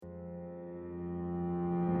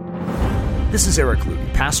This is Eric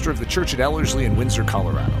Ludy, pastor of the church at Ellerslie in Windsor,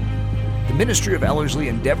 Colorado. The ministry of Ellerslie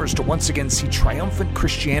endeavors to once again see triumphant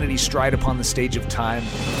Christianity stride upon the stage of time,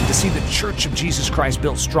 and to see the Church of Jesus Christ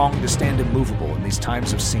built strong to stand immovable in these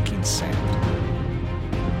times of sinking sand.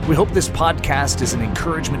 We hope this podcast is an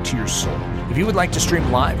encouragement to your soul. If you would like to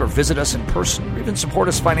stream live or visit us in person, or even support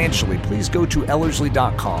us financially, please go to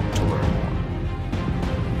Ellerslie.com to learn more.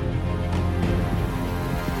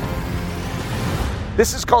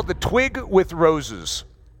 This is called The Twig with Roses,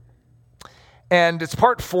 and it's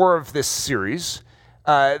part 4 of this series.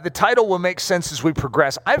 The title will make sense as we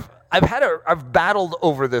progress. I've battled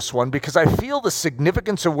over this one because I feel the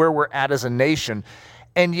significance of where we're at as a nation,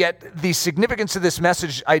 and yet the significance of this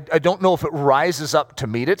message, I don't know if it rises up to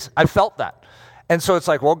meet it. I felt that. And so it's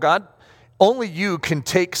like, well, God, only you can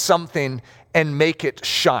take something and make it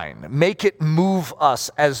shine, make it move us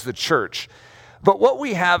as the church. But what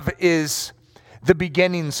we have is the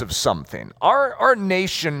beginnings of something. Our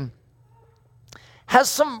nation has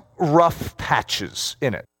some rough patches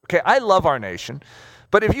in it. Okay, I love our nation,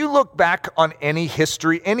 but if you look back on any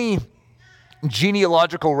history, any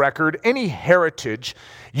genealogical record, any heritage,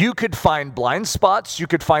 you could find blind spots, you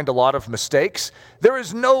could find a lot of mistakes. There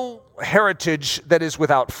is no heritage that is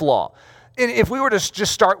without flaw. And if we were to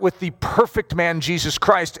just start with the perfect man, Jesus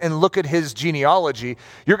Christ, and look at his genealogy,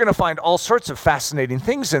 you're going to find all sorts of fascinating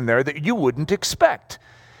things in there that you wouldn't expect.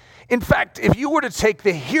 In fact, if you were to take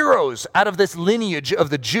the heroes out of this lineage of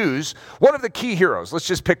the Jews, one of the key heroes, let's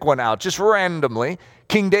just pick one out, just randomly,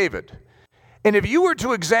 King David. And if you were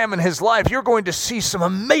to examine his life, you're going to see some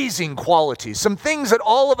amazing qualities, some things that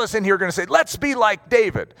all of us in here are going to say, let's be like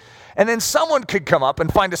David. And then someone could come up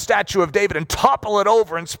and find a statue of David and topple it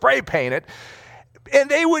over and spray paint it, and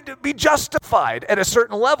they would be justified at a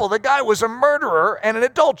certain level. The guy was a murderer and an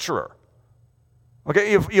adulterer.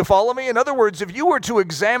 Okay, you follow me? In other words, if you were to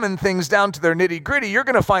examine things down to their nitty-gritty, you're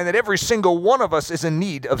going to find that every single one of us is in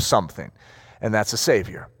need of something, and that's a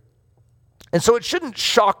Savior. And so it shouldn't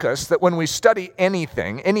shock us that when we study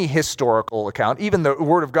anything, any historical account, even the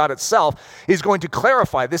Word of God itself is going to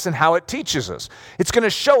clarify this in how it teaches us. It's going to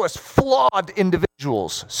show us flawed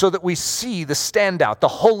individuals so that we see the standout, the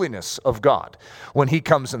holiness of God when He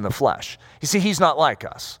comes in the flesh. You see, He's not like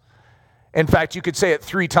us. In fact, you could say it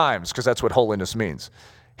 3 times because that's what holiness means.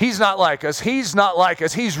 He's not like us. He's not like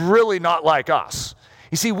us. He's really not like us.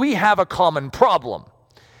 You see, we have a common problem.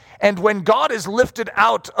 And when God is lifted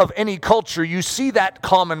out of any culture, you see that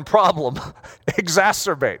common problem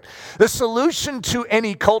exacerbate. The solution to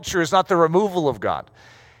any culture is not the removal of God.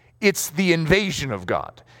 It's the invasion of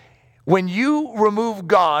God. When you remove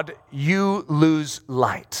God, you lose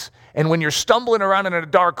light. And when you're stumbling around in a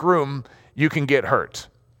dark room, you can get hurt.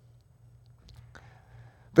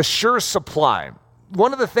 The sure supply.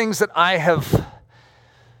 One of the things that I have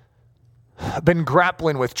been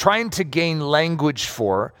grappling with, trying to gain language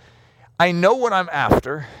for, I know what I'm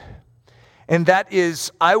after, and that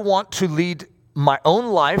is I want to lead my own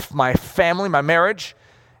life, my family, my marriage,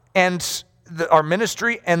 and our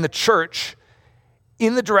ministry and the church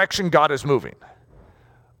in the direction God is moving.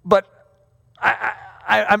 But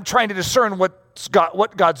I'm trying to discern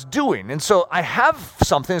what God's doing. And so I have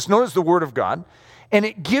something, it's known as the Word of God, and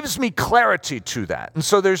it gives me clarity to that. And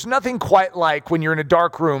so there's nothing quite like when you're in a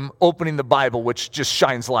dark room opening the Bible, which just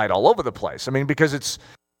shines light all over the place. I mean, because it's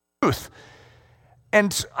truth.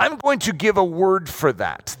 And I'm going to give a word for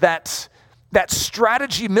that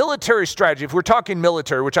strategy, military strategy. If we're talking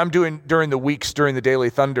military, which I'm doing during the weeks, during the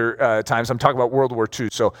Daily Thunder times, I'm talking about World War II.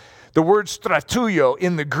 So the word strateuo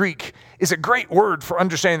in the Greek is a great word for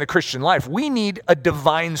understanding the Christian life. We need a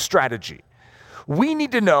divine strategy. We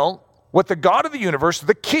need to know what the God of the universe,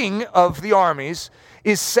 the King of the armies,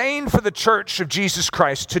 is saying for the church of Jesus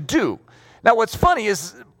Christ to do. Now, what's funny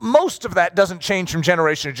is most of that doesn't change from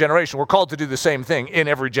generation to generation. We're called to do the same thing in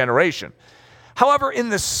every generation. However, in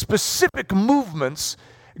the specific movements,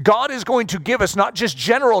 God is going to give us not just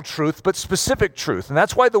general truth, but specific truth. And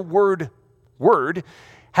that's why the word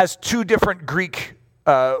has 2 different Greek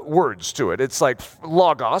words to it. It's like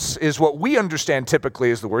logos is what we understand typically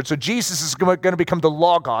as the word. So Jesus is going to become the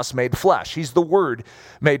logos made flesh. He's the word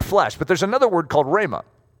made flesh. But there's another word called rhema.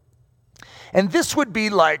 And this would be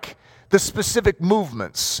like the specific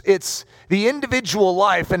movements. It's the individual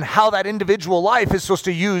life and how that individual life is supposed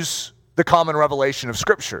to use the common revelation of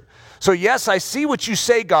Scripture. So yes, I see what you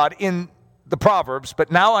say, God, in the Proverbs,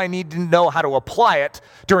 but now I need to know how to apply it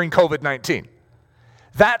during COVID-19.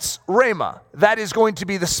 That's rhema. That is going to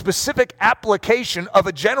be the specific application of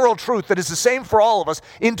a general truth that is the same for all of us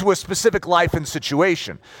into a specific life and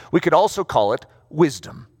situation. We could also call it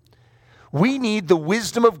wisdom. We need the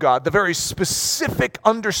wisdom of God, the very specific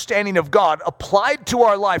understanding of God applied to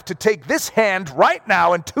our life to take this hand right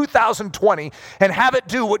now in 2020 and have it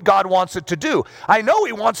do what God wants it to do. I know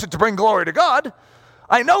He wants it to bring glory to God.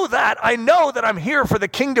 I know that. I know that I'm here for the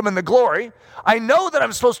kingdom and the glory. I know that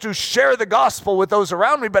I'm supposed to share the gospel with those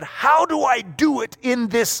around me, but how do I do it in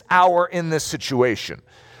this hour, in this situation?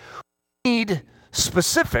 We need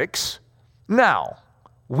specifics now.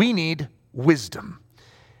 We need wisdom.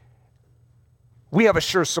 We have a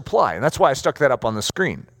sure supply, and that's why I stuck that up on the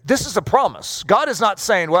screen. This is a promise. God is not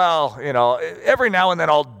saying, well, every now and then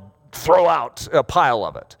I'll throw out a pile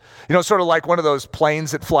of it. Sort of like one of those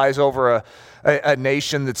planes that flies over a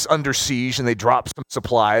nation that's under siege and they drop some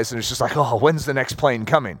supplies and it's just like, oh, when's the next plane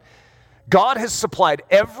coming? God has supplied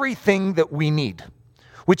everything that we need,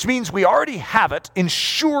 which means we already have it in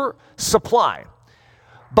sure supply,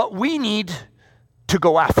 but we need to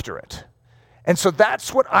go after it. And so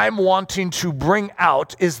that's what I'm wanting to bring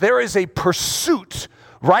out, is there is a pursuit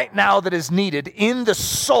right now that is needed in the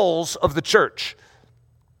souls of the church.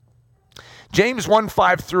 James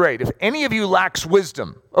 1:5-8, if any of you lacks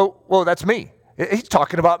wisdom, that's me. He's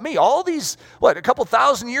talking about me. All these, a couple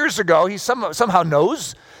thousand years ago, he somehow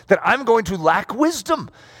knows that I'm going to lack wisdom.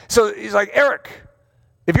 So he's like, Eric,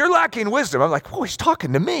 if you're lacking wisdom, I'm like, he's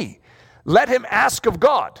talking to me. Let him ask of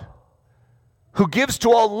God, who gives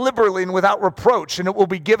to all liberally and without reproach, and it will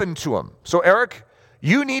be given to him. So Eric,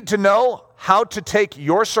 you need to know how to take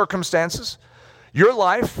your circumstances, your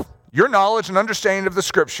life, your knowledge and understanding of the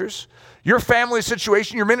scriptures, your family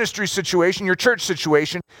situation, your ministry situation, your church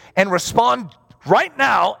situation, and respond right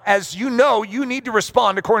now as you know you need to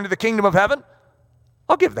respond according to the kingdom of heaven.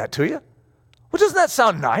 I'll give that to you. Well, doesn't that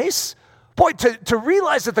sound nice? Boy, to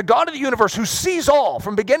realize that the God of the universe, who sees all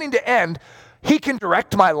from beginning to end, He can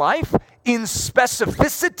direct my life in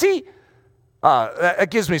specificity.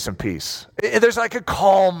 It gives me some peace. There's like a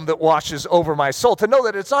calm that washes over my soul to know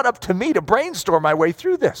that it's not up to me to brainstorm my way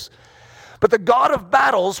through this. But the God of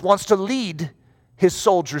battles wants to lead His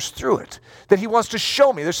soldiers through it, that He wants to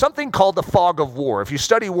show me. There's something called the fog of war. If you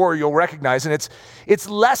study war, you'll recognize, and it's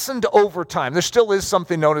lessened over time. There still is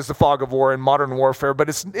something known as the fog of war in modern warfare, but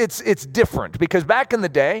it's different, because back in the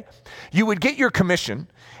day, you would get your commission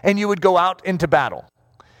and you would go out into battle.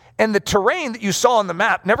 And the terrain that you saw on the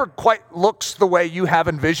map never quite looks the way you have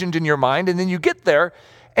envisioned in your mind. And then you get there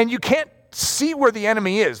and you can't see where the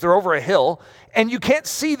enemy is. They're over a hill, and you can't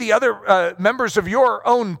see the other members of your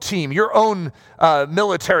own team, your own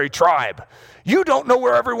military tribe. You don't know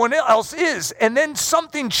where everyone else is. And then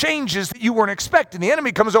something changes that you weren't expecting. The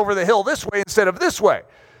enemy comes over the hill this way instead of this way.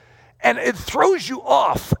 And it throws you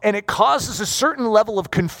off, and it causes a certain level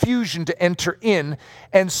of confusion to enter in,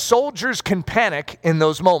 and soldiers can panic in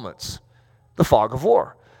those moments. The fog of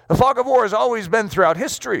war. The fog of war has always been throughout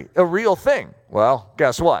history a real thing. Well,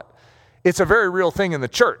 guess what? It's a very real thing in the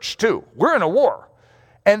church, too. We're in a war,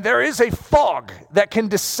 and there is a fog that can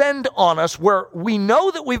descend on us where we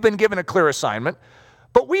know that we've been given a clear assignment,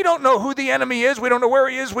 but we don't know who the enemy is. We don't know where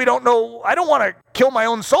he is. We don't know. I don't want to kill my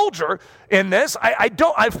own soldier in this. I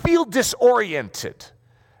feel disoriented.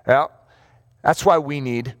 Well, that's why we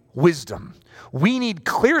need wisdom. We need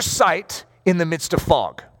clear sight in the midst of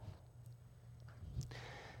fog.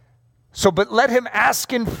 But let him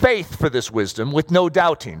ask in faith for this wisdom with no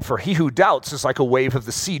doubting. For he who doubts is like a wave of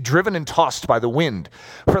the sea, driven and tossed by the wind.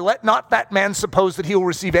 For let not that man suppose that he will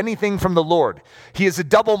receive anything from the Lord. He is a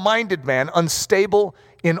double-minded man, unstable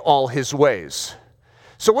in all his ways.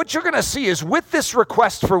 So what you're going to see is, with this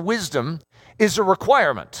request for wisdom is a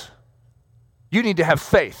requirement. You need to have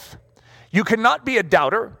faith. You cannot be a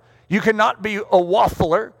doubter. You cannot be a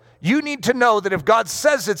waffler. You need to know that if God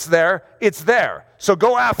says it's there, it's there. So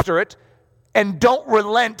go after it and don't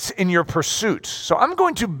relent in your pursuit. So I'm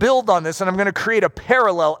going to build on this, and I'm going to create a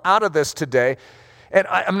parallel out of this today. And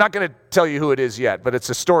I'm not going to tell you who it is yet, but it's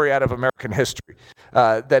a story out of American history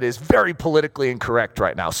that is very politically incorrect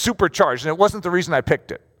right now, supercharged, and it wasn't the reason I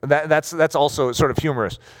picked it. That's also sort of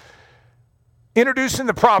humorous. Introducing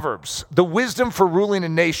the Proverbs, the wisdom for ruling a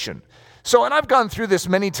nation. So, and I've gone through this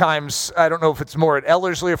many times. I don't know if it's more at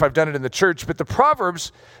Ellerslie or if I've done it in the church, but the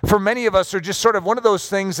Proverbs, for many of us, are just sort of one of those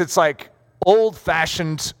things that's like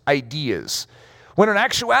old-fashioned ideas, when in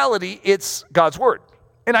actuality, it's God's Word.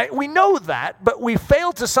 And we know that, but we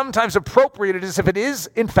fail to sometimes appropriate it as if it is,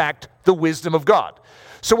 in fact, the wisdom of God.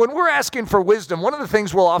 So when we're asking for wisdom, one of the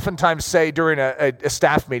things we'll oftentimes say during a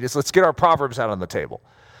staff meeting is, let's get our Proverbs out on the table.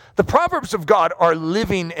 The Proverbs of God are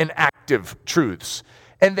living and active truths.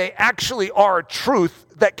 And they actually are truth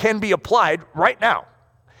that can be applied right now.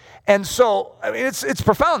 And so, I mean, it's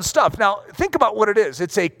profound stuff. Now, think about what it is.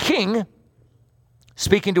 It's a king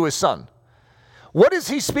speaking to his son. What is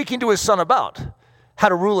he speaking to his son about? How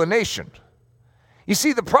to rule a nation. You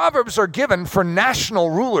see, the Proverbs are given for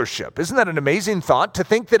national rulership. Isn't that an amazing thought? To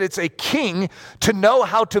think that it's a king to know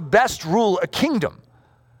how to best rule a kingdom.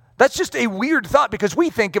 That's just a weird thought because we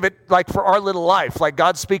think of it like for our little life, like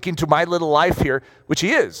God's speaking to my little life here, which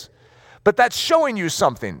he is. But that's showing you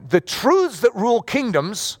something. The truths that rule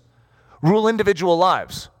kingdoms rule individual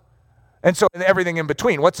lives. And so everything in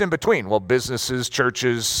between. What's in between? Well, businesses,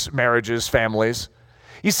 churches, marriages, families.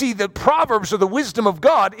 You see, the Proverbs or the wisdom of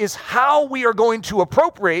God is how we are going to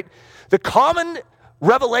appropriate the common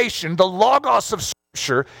revelation, the logos of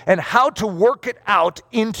Scripture, and how to work it out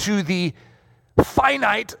into the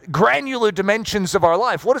finite, granular dimensions of our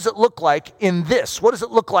life. What does it look like in this? What does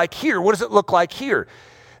it look like here? What does it look like here?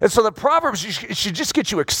 And so the Proverbs should just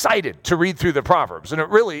get you excited to read through the Proverbs. And it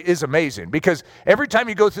really is amazing because every time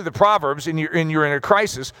you go through the Proverbs and you're in a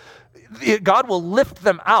crisis, God will lift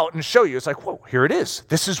them out and show you. It's like, whoa, here it is.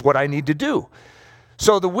 This is what I need to do.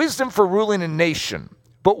 So the wisdom for ruling a nation.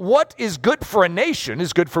 But what is good for a nation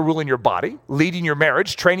is good for ruling your body, leading your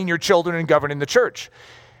marriage, training your children, and governing the church.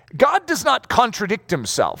 God does not contradict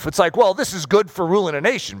himself. It's like, well, this is good for ruling a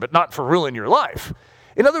nation, but not for ruling your life.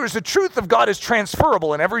 In other words, the truth of God is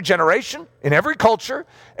transferable in every generation, in every culture,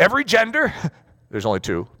 every gender. There's only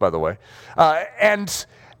two, by the way. And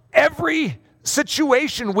every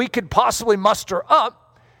situation we could possibly muster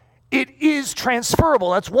up, it is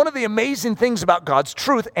transferable. That's one of the amazing things about God's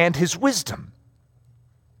truth and his wisdom.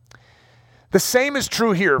 The same is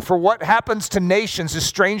true here. For what happens to nations is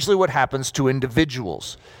strangely what happens to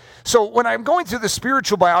individuals. So when I'm going through the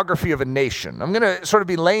spiritual biography of a nation, I'm going to sort of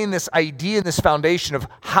be laying this idea and this foundation of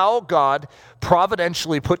how God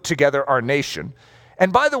providentially put together our nation.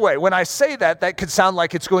 And by the way, when I say that, that could sound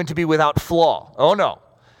like it's going to be without flaw. Oh no.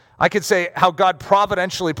 I could say how God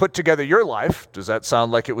providentially put together your life. Does that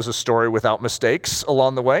sound like it was a story without mistakes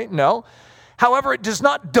along the way? No. However, it does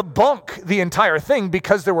not debunk the entire thing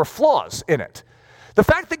because there were flaws in it. The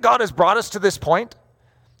fact that God has brought us to this point,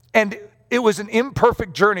 and it was an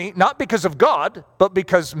imperfect journey, not because of God, but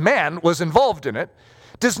because man was involved in it,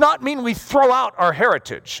 does not mean we throw out our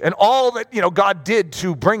heritage and all that God did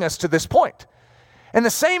to bring us to this point. And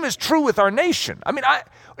the same is true with our nation. I mean,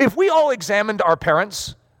 if we all examined our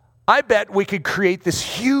parents, I bet we could create this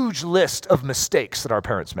huge list of mistakes that our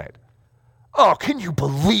parents made. Oh, can you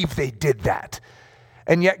believe they did that?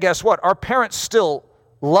 And yet, guess what? Our parents still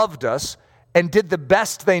loved us and did the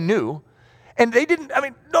best they knew. And they didn't,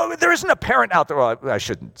 no, there isn't a parent out there. Well, I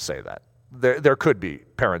shouldn't say that. There could be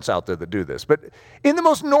parents out there that do this. But in the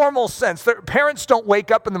most normal sense, parents don't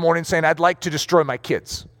wake up in the morning saying, I'd like to destroy my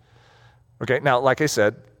kids. Okay, now, like I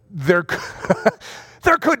said, there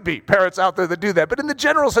could be parents out there that do that. But in the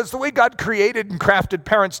general sense, the way God created and crafted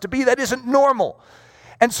parents to be, that isn't normal.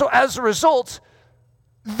 And so as a result,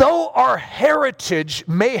 though our heritage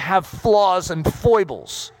may have flaws and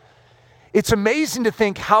foibles, it's amazing to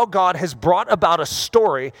think how God has brought about a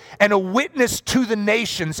story and a witness to the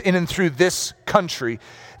nations in and through this country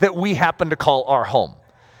that we happen to call our home.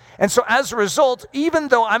 And so as a result, even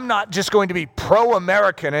though I'm not just going to be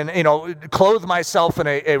pro-American and, clothe myself in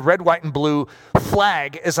a red, white, and blue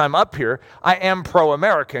flag as I'm up here, I am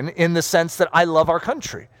pro-American in the sense that I love our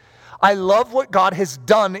country. I love what God has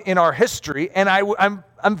done in our history, and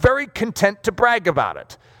I'm very content to brag about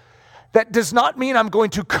it. That does not mean I'm going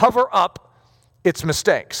to cover up its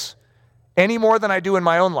mistakes any more than I do in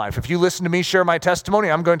my own life. If you listen to me share my testimony,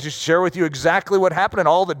 I'm going to share with you exactly what happened and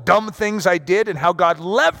all the dumb things I did and how God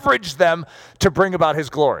leveraged them to bring about his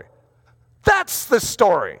glory. That's the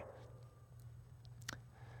story.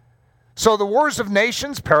 So the wars of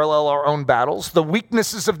nations parallel our own battles. The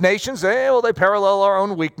weaknesses of nations, they parallel our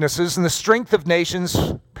own weaknesses. And the strength of nations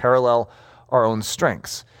parallel our own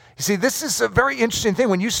strengths. You see, this is a very interesting thing.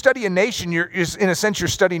 When you study a nation, in a sense, you're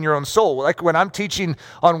studying your own soul. Like when I'm teaching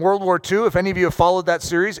on World War II, if any of you have followed that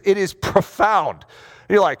series, it is profound.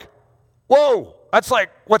 You're like, whoa, that's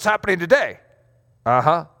like what's happening today.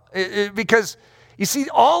 Because, you see,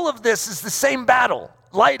 all of this is the same battle,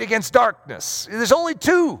 light against darkness. There's only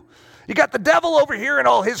two. You got the devil over here and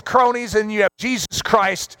all his cronies, and you have Jesus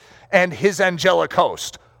Christ and his angelic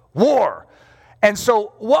host. War. And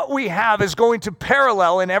so what we have is going to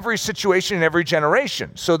parallel in every situation, in every generation.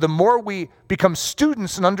 So the more we become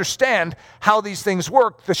students and understand how these things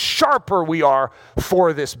work, the sharper we are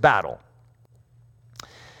for this battle.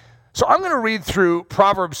 So I'm going to read through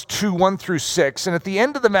Proverbs 2, 1 through 6. And at the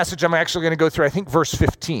end of the message, I'm actually going to go through, I think, verse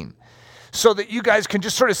 15. So that you guys can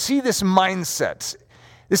just sort of see this mindset.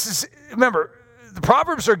 Remember, the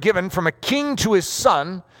Proverbs are given from a king to his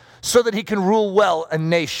son so that he can rule well a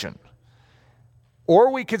nation.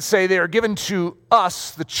 Or we could say they are given to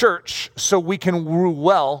us, the church, so we can rule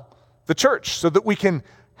well the church, so that we can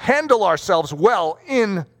handle ourselves well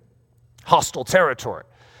in hostile territory.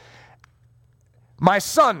 My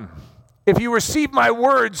son, if you receive my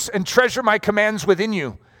words and treasure my commands within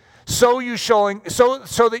you, so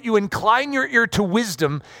that you incline your ear to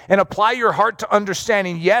wisdom and apply your heart to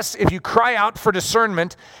understanding. Yes, if you cry out for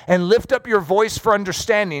discernment and lift up your voice for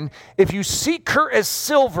understanding, if you seek her as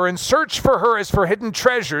silver and search for her as for hidden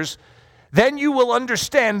treasures, then you will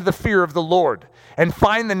understand the fear of the Lord and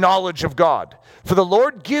find the knowledge of God. For the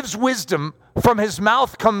Lord gives wisdom, from his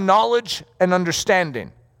mouth come knowledge and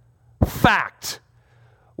understanding. Fact.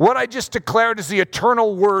 What I just declared is the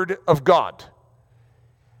eternal word of God.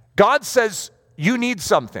 God says you need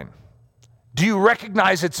something. Do you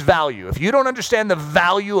recognize its value? If you don't understand the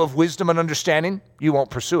value of wisdom and understanding, you won't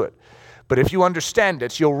pursue it. But if you understand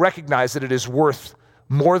it, you'll recognize that it is worth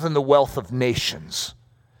more than the wealth of nations.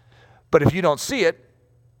 But if you don't see it,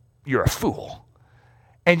 you're a fool.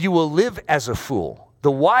 And you will live as a fool.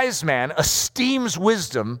 The wise man esteems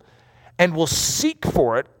wisdom and will seek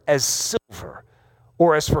for it as silver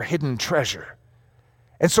or as for hidden treasure.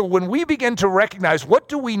 And so when we begin to recognize what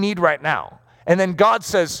do we need right now, and then God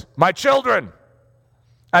says, my children,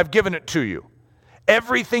 I've given it to you.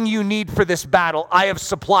 Everything you need for this battle, I have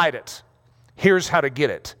supplied it. Here's how to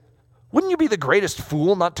get it. Wouldn't you be the greatest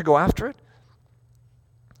fool not to go after it?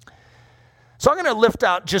 So I'm going to lift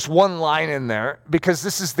out just one line in there because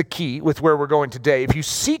this is the key with where we're going today. If you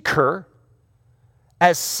seek her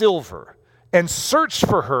as silver and search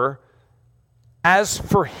for her as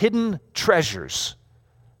for hidden treasures,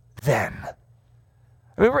 then.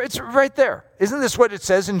 I mean, it's right there. Isn't this what it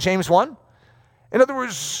says in James 1? In other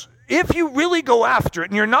words, if you really go after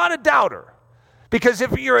it, and you're not a doubter, because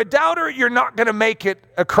if you're a doubter, you're not going to make it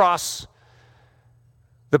across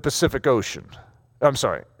the Pacific Ocean. I'm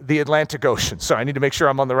sorry, the Atlantic Ocean. Sorry, I need to make sure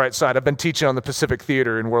I'm on the right side. I've been teaching on the Pacific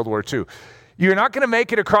Theater in World War II. You're not going to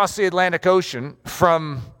make it across the Atlantic Ocean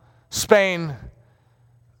from Spain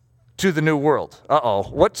to the New World. Uh-oh,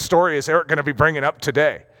 what story is Eric going to be bringing up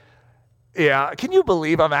today? Yeah, can you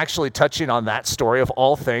believe I'm actually touching on that story of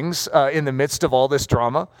all things in the midst of all this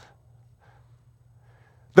drama?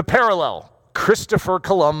 The parallel, Christopher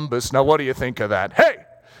Columbus. Now, what do you think of that? Hey!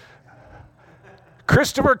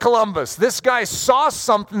 Christopher Columbus, this guy saw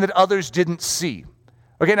something that others didn't see.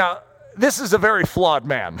 Okay, now, this is a very flawed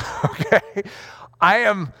man, okay?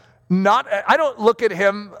 I don't look at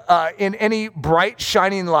him in any bright,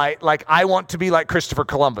 shining light like I want to be like Christopher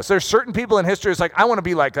Columbus. There's certain people in history, it's like, I want to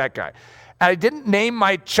be like that guy. I didn't name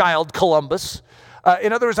my child Columbus.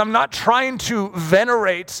 In other words, I'm not trying to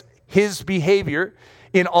venerate his behavior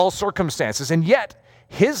in all circumstances. And yet,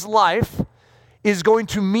 his life is going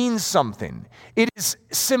to mean something. It is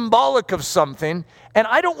symbolic of something, and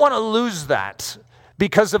I don't want to lose that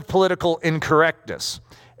because of political incorrectness.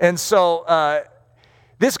 And so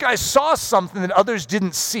this guy saw something that others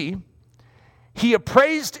didn't see. He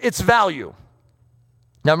appraised its value.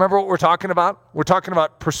 Now, remember what we're talking about? We're talking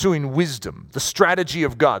about pursuing wisdom, the strategy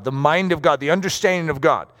of God, the mind of God, the understanding of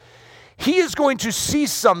God. He is going to see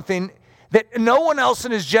something that no one else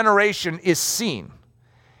in his generation is seeing.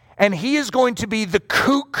 And he is going to be the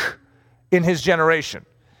kook in his generation.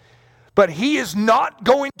 But he is not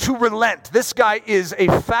going to relent. This guy is a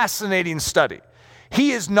fascinating study.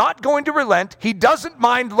 He is not going to relent. He doesn't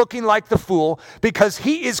mind looking like the fool because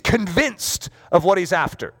he is convinced of what he's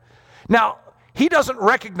after. Now, he doesn't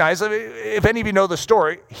recognize, if any of you know the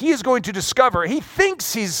story, he is going to discover, he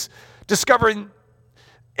thinks he's discovering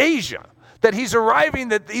Asia, that he's arriving,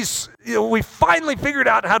 that we finally figured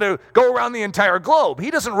out how to go around the entire globe. He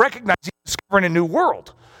doesn't recognize he's discovering a new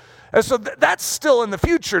world. And so that's still in the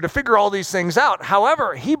future to figure all these things out.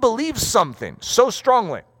 However, he believes something so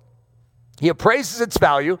strongly. He appraises its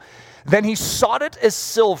value, then he sought it as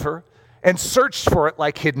silver and searched for it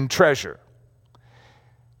like hidden treasure.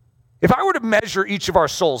 If I were to measure each of our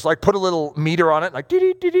souls, like put a little meter on it, like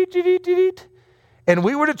and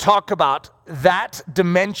we were to talk about that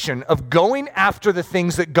dimension of going after the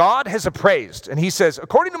things that God has appraised, and he says,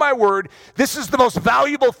 according to my word, this is the most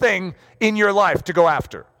valuable thing in your life to go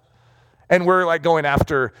after. And we're like going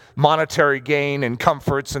after monetary gain and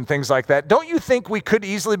comforts and things like that. Don't you think we could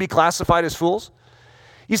easily be classified as fools?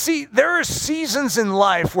 You see, there are seasons in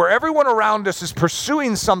life where everyone around us is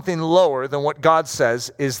pursuing something lower than what God says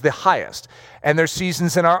is the highest. And there's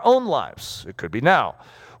seasons in our own lives, it could be now,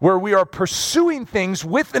 where we are pursuing things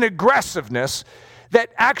with an aggressiveness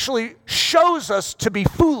that actually shows us to be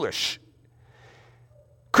foolish.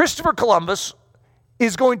 Christopher Columbus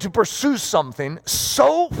is going to pursue something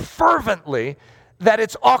so fervently that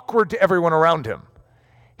it's awkward to everyone around him.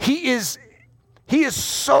 he is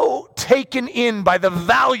so taken in by the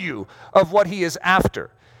value of what he is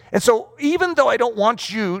after. And so even though I don't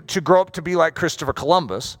want you to grow up to be like Christopher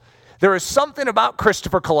Columbus, there is something about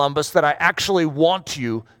Christopher Columbus that I actually want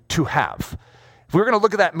you to have. If we were going to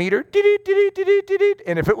look at that meter,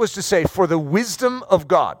 and if it was to say, for the wisdom of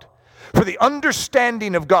God, for the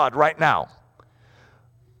understanding of God right now,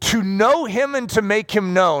 to know him and to make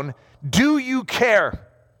him known, do you care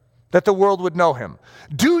that the world would know him?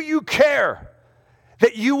 Do you care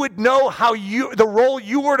that you would know how the role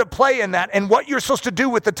you were to play in that and what you're supposed to do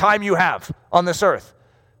with the time you have on this earth?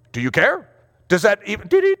 Do you care? Does that even,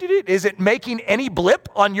 is it making any blip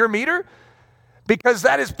on your meter? Because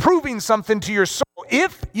that is proving something to your soul.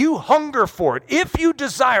 If you hunger for it, if you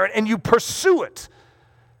desire it and you pursue it,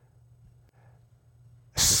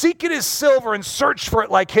 seek it as silver and search for it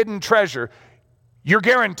like hidden treasure, you're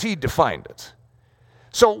guaranteed to find it.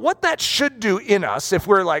 So what that should do in us, if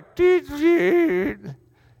we're like, if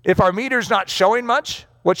our meter's not showing much,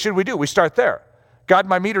 what should we do? We start there. God,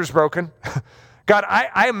 my meter's broken. God,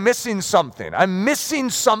 I am missing something. I'm missing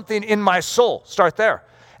something in my soul. Start there.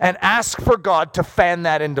 And ask for God to fan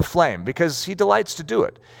that into flame, because he delights to do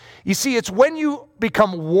it. You see, it's when you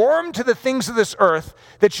become warm to the things of this earth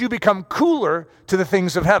that you become cooler to the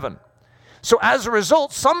things of heaven. So as a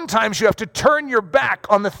result, sometimes you have to turn your back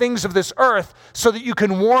on the things of this earth so that you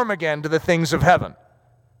can warm again to the things of heaven.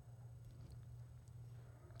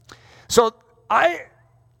 So I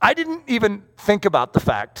didn't even think about the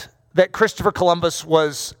fact that Christopher Columbus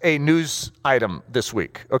was a news item this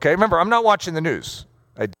week. Okay, remember, I'm not watching the news.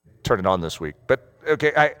 I turned it on this week, but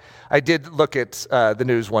okay, I did look at the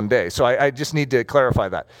news one day, so I just need to clarify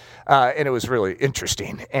that. And it was really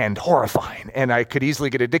interesting and horrifying, and I could easily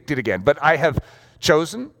get addicted again. But I have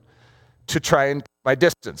chosen to try and keep my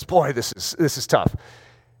distance. Boy, this is tough.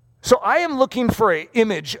 So I am looking for an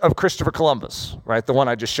image of Christopher Columbus, right? The one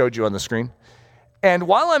I just showed you on the screen. And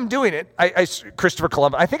while I'm doing it, Christopher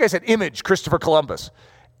Columbus, I think I said image Christopher Columbus.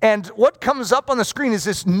 And what comes up on the screen is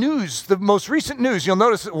this news, the most recent news. You'll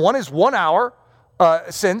notice that one is 1 hour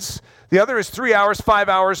since, the other is 3 hours, 5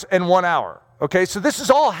 hours, and 1 hour. Okay, so this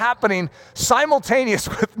is all happening simultaneous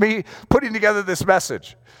with me putting together this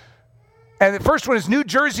message. And the first one is New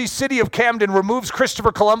Jersey City of Camden removes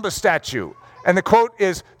Christopher Columbus statue. And the quote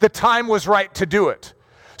is, "The time was right to do it."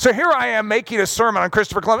 So here I am making a sermon on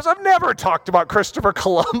Christopher Columbus. I've never talked about Christopher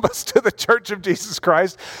Columbus to the Church of Jesus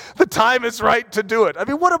Christ. The time is right to do it. I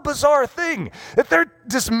mean, what a bizarre thing that they're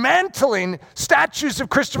dismantling statues of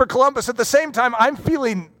Christopher Columbus. At the same time, I'm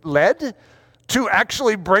feeling led to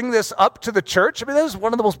actually bring this up to the church. I mean, that is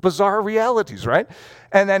one of the most bizarre realities, right?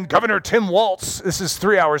 And then Governor Tim Walz, this is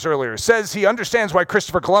 3 hours earlier, says he understands why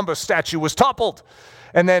Christopher Columbus statue was toppled.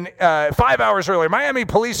 And then 5 hours earlier, Miami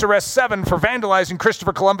police arrest 7 for vandalizing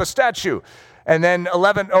Christopher Columbus statue. And then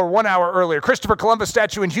 1 hour earlier, Christopher Columbus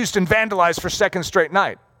statue in Houston vandalized for second straight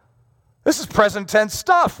night. This is present tense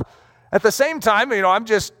stuff. At the same time, I'm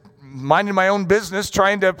just minding my own business,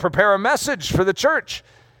 trying to prepare a message for the church.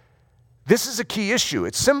 This is a key issue.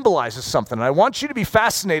 It symbolizes something. And I want you to be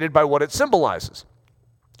fascinated by what it symbolizes.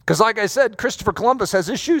 Because like I said, Christopher Columbus has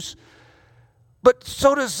issues. But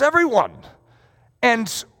so does everyone.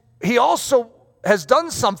 And he also has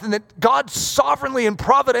done something that God sovereignly and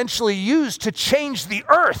providentially used to change the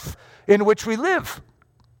earth in which we live.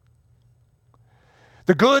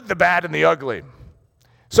 The good, the bad, and the ugly.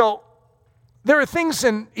 So there are things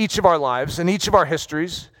in each of our lives, in each of our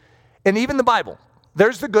histories, and even the Bible.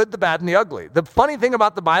 There's the good, the bad, and the ugly. The funny thing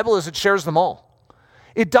about the Bible is it shares them all.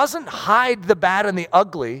 It doesn't hide the bad and the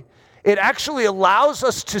ugly. It actually allows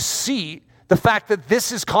us to see the fact that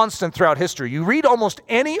this is constant throughout history. You read almost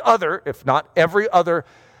any other, if not every other,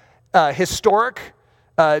 historic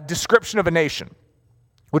description of a nation,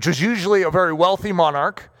 which was usually a very wealthy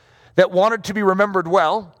monarch that wanted to be remembered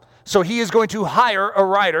well, so he is going to hire a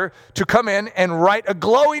writer to come in and write a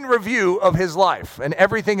glowing review of his life, and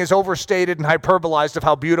everything is overstated and hyperbolized of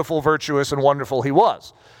how beautiful, virtuous, and wonderful he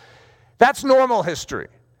was. That's normal history.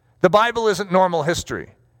 The Bible isn't normal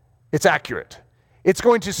history. It's accurate. It's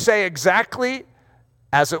going to say exactly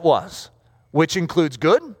as it was, which includes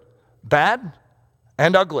good, bad,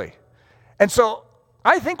 and ugly. And so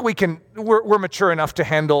I think we're mature enough to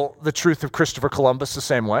handle the truth of Christopher Columbus the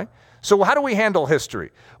same way. So how do we handle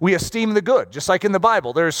history? We esteem the good, just like in the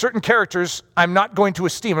Bible. There are certain characters I'm not going to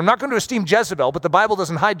esteem. I'm not going to esteem Jezebel, but the Bible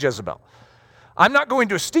doesn't hide Jezebel. I'm not going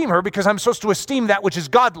to esteem her because I'm supposed to esteem that which is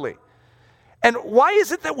godly. And why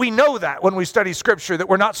is it that we know that when we study Scripture, that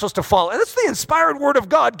we're not supposed to follow? And that's the inspired Word of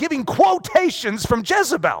God giving quotations from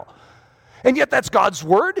Jezebel. And yet that's God's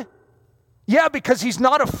Word? Yeah, because he's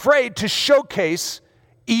not afraid to showcase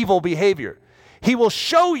evil behavior. He will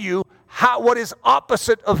show you what is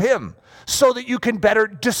opposite of him so that you can better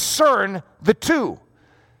discern the two.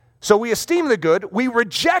 So we esteem the good, we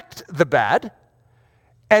reject the bad,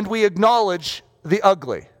 and we acknowledge the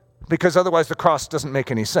ugly, because otherwise the cross doesn't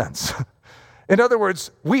make any sense. In other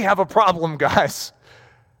words, we have a problem, guys,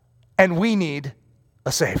 and we need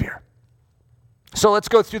a Savior. So let's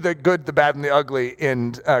go through the good, the bad, and the ugly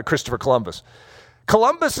in Christopher Columbus.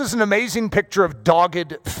 Columbus is an amazing picture of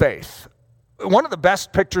dogged faith. One of the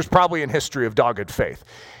best pictures probably in history of dogged faith.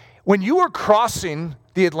 When you are crossing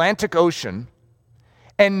the Atlantic Ocean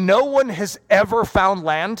and no one has ever found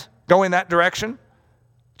land going that direction,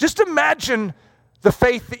 just imagine the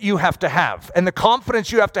faith that you have to have and the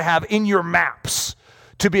confidence you have to have in your maps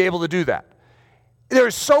to be able to do that.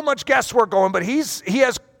 There's so much guesswork going, but he has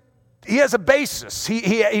a basis.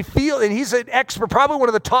 And he's an expert, probably one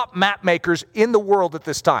of the top map makers in the world at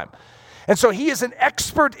this time. And so he is an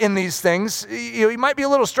expert in these things. He might be a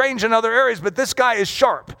little strange in other areas, but this guy is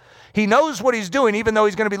sharp. He knows what he's doing, even though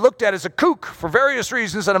he's going to be looked at as a kook for various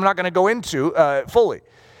reasons that I'm not going to go into fully.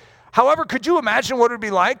 However, could you imagine what it would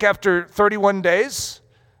be like after 31 days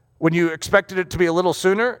when you expected it to be a little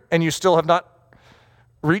sooner and you still have not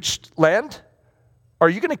reached land? Are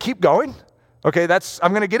you going to keep going? Okay,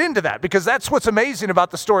 I'm going to get into that because that's what's amazing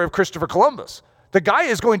about the story of Christopher Columbus. The guy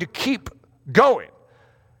is going to keep going.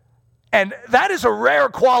 And that is a rare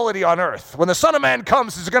quality on earth. When the Son of Man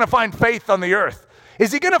comes, is he going to find faith on the earth?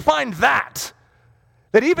 Is he going to find that?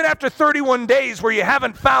 That even after 31 days where you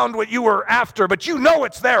haven't found what you were after, but you know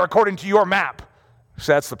it's there according to your map.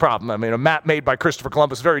 So that's the problem. I mean, a map made by Christopher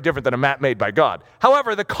Columbus is very different than a map made by God.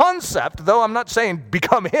 However, the concept, though I'm not saying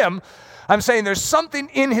become him, I'm saying there's something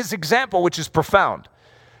in his example which is profound.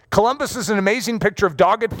 Columbus is an amazing picture of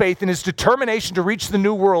dogged faith, and his determination to reach the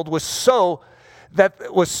New World was so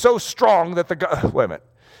strong that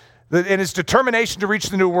and his determination to reach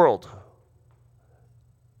the New World.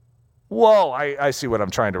 Whoa, I see what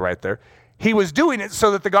I'm trying to write there. He was doing it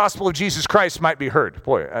so that the gospel of Jesus Christ might be heard.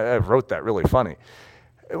 Boy, I wrote that really funny.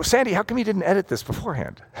 Sandy, how come you didn't edit this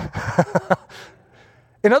beforehand?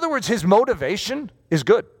 In other words, his motivation is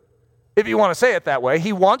good. If you want to say it that way,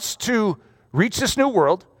 he wants to reach this new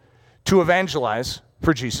world to evangelize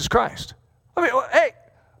for Jesus Christ. I mean, hey,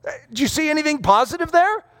 do you see anything positive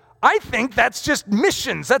there? I think that's just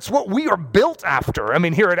missions. That's what we are built after. I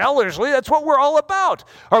mean, here at Ellerslie, that's what we're all about.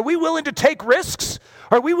 Are we willing to take risks?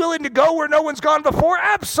 Are we willing to go where no one's gone before?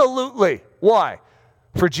 Absolutely. Why?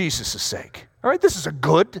 For Jesus' sake. All right, this is a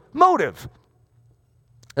good motive.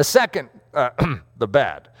 The second, the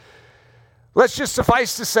bad. Let's just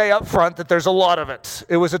suffice to say up front that there's a lot of it.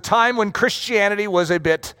 It was a time when Christianity was a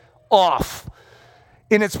bit off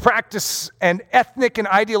in its practice, and ethnic and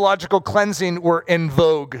ideological cleansing were in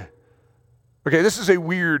vogue. Okay, this is a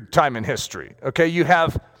weird time in history. Okay, you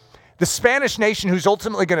have the Spanish nation who's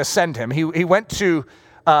ultimately going to send him. He went to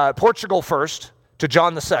Portugal first, to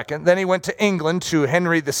John II. Then he went to England to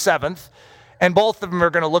Henry VII. And both of them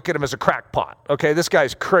are going to look at him as a crackpot. Okay, this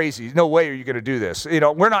guy's crazy. No way are you going to do this.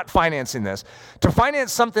 We're not financing this. To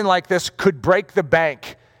finance something like this could break the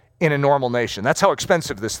bank in a normal nation. That's how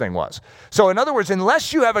expensive this thing was. So in other words,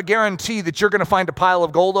 unless you have a guarantee that you're going to find a pile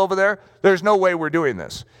of gold over there, there's no way we're doing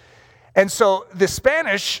this. And so the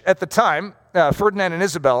Spanish at the time, Ferdinand and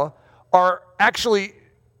Isabella, are actually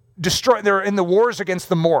destroying. They're in the wars against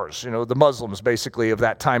the Moors, the Muslims basically of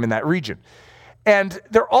that time in that region. And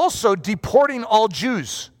they're also deporting all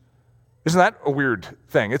Jews. Isn't that a weird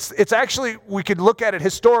thing? It's actually, we could look at it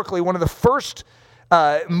historically, one of the first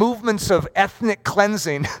movements of ethnic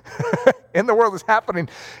cleansing in the world is happening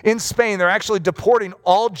in Spain. They're actually deporting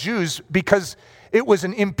all Jews because it was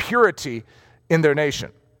an impurity in their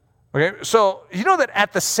nation. Okay, so you know that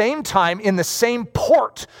at the same time, in the same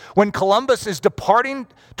port, when Columbus is departing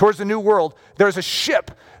towards the New World, there's a ship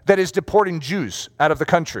that is deporting Jews out of the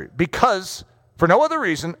country because, for no other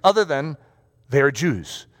reason other than they're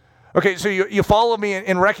Jews. Okay, so you follow me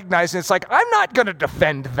in recognizing it's like, I'm not going to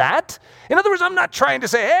defend that. In other words, I'm not trying to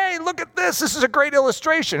say, hey, look at this. This is a great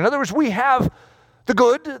illustration. In other words, we have the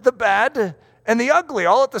good, the bad, and the ugly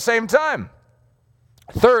all at the same time.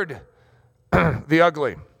 Third, the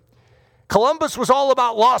ugly. Columbus was all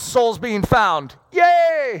about lost souls being found.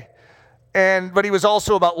 Yay! But he was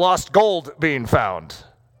also about lost gold being found.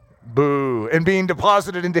 Boo. And being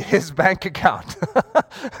deposited into his bank account.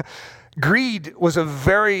 Greed was a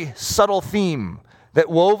very subtle theme that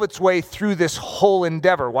wove its way through this whole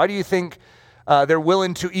endeavor. Why do you think they're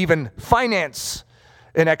willing to even finance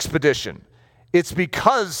an expedition? It's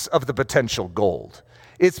because of the potential gold.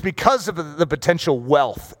 It's because of the potential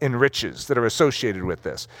wealth and riches that are associated with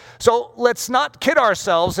this. So let's not kid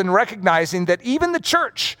ourselves in recognizing that even the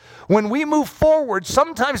church, when we move forward,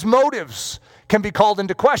 sometimes motives can be called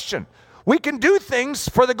into question. We can do things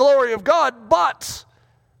for the glory of God, but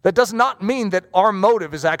that does not mean that our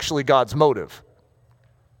motive is actually God's motive.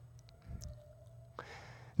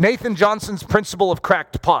 Nathan Johnson's principle of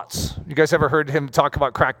cracked pots. You guys ever heard him talk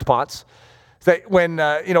about cracked pots? That when,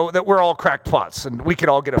 that we're all cracked pots, and we can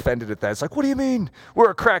all get offended at that. It's like, what do you mean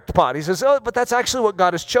we're a cracked pot? He says, but that's actually what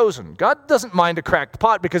God has chosen. God doesn't mind a cracked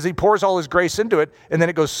pot because he pours all his grace into it, and then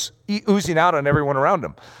it goes oozing out on everyone around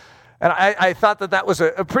him. And I thought that was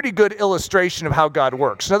a pretty good illustration of how God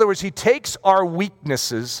works. In other words, he takes our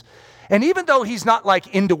weaknesses, and even though he's not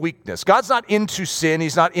like into weakness, God's not into sin,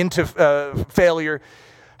 he's not into failure.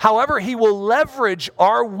 However, he will leverage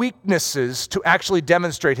our weaknesses to actually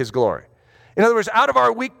demonstrate his glory. In other words, out of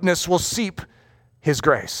our weakness will seep his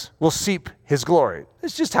grace, will seep his glory.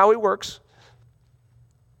 It's just how he works.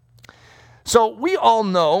 So we all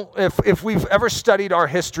know, if we've ever studied our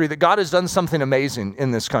history, that God has done something amazing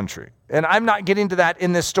in this country. And I'm not getting to that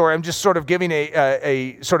in this story. I'm just sort of giving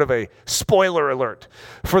a sort of a spoiler alert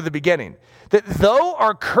for the beginning. That though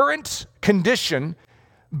our current condition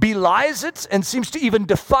belies it and seems to even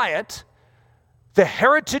defy it, the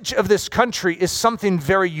heritage of this country is something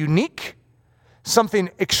very unique, something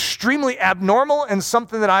extremely abnormal, and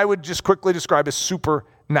something that I would just quickly describe as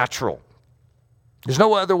supernatural. There's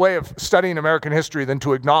no other way of studying American history than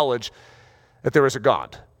to acknowledge that there is a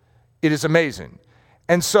God. It is amazing.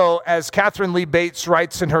 And so, as Catherine Lee Bates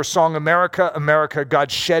writes in her song, America, America,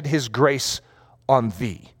 God shed his grace on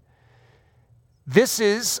thee. This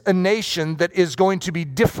is a nation that is going to be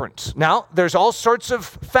different. Now, there's all sorts of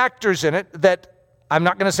factors in it that I'm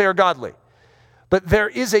not going to say are godly. But there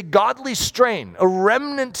is a godly strain, a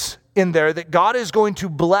remnant in there that God is going to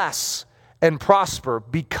bless and prosper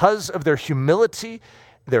because of their humility,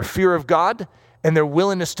 their fear of God, and their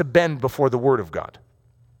willingness to bend before the Word of God.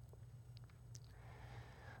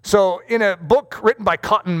 So in a book written by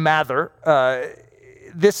Cotton Mather,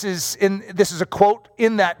 this is a quote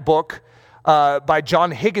in that book by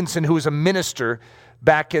John Higginson, who was a minister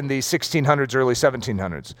back in the 1600s, early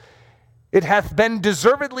 1700s. It hath been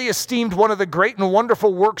deservedly esteemed one of the great and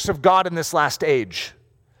wonderful works of God in this last age,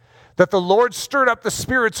 that the Lord stirred up the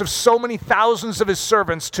spirits of so many thousands of his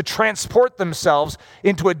servants to transport themselves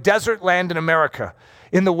into a desert land in America,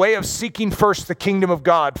 in the way of seeking first the kingdom of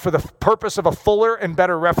God for the purpose of a fuller and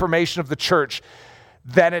better reformation of the church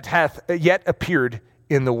than it hath yet appeared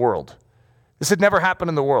in the world. This had never happened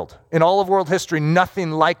in the world. In all of world history,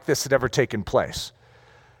 nothing like this had ever taken place.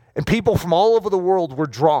 And people from all over the world were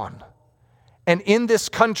drawn. And in this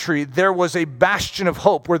country, there was a bastion of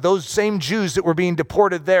hope where those same Jews that were being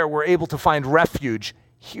deported there were able to find refuge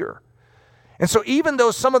here. And so even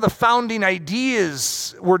though some of the founding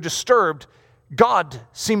ideas were disturbed, God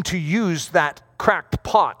seemed to use that cracked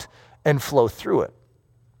pot and flow through it.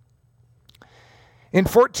 In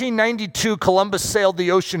 1492, Columbus sailed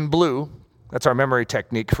the ocean blue. That's our memory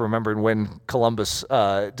technique for remembering when Columbus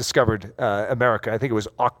discovered America. I think it was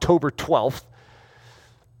October 12th.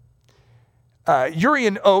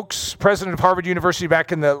 Urian Oakes, president of Harvard University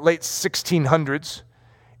back in the late 1600s,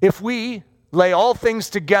 if we lay all things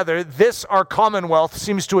together, this, our commonwealth,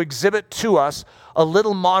 seems to exhibit to us a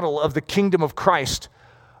little model of the kingdom of Christ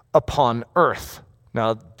upon earth.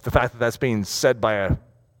 Now, the fact that that's being said by a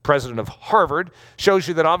president of Harvard shows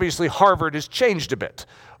you that obviously Harvard has changed a bit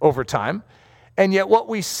over time. And yet what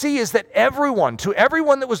we see is that everyone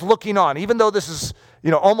that was looking on, even though this is,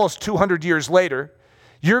 almost 200 years later,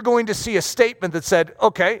 you're going to see a statement that said,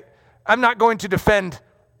 okay, I'm not going to defend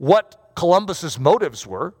what Columbus's motives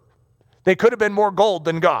were. They could have been more gold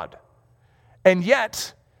than God. And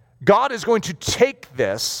yet, God is going to take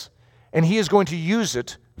this and he is going to use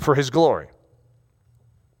it for his glory.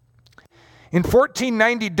 In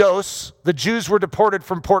 1492, the Jews were deported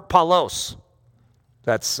from Port Palos.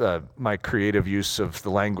 That's my creative use of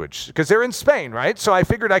the language. Because they're in Spain, right? So I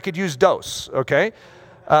figured I could use dos, okay?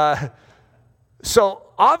 So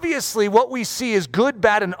obviously what we see is good,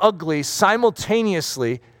 bad, and ugly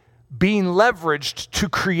simultaneously being leveraged to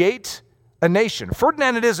create a nation.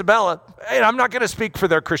 Ferdinand and Isabella, and I'm not going to speak for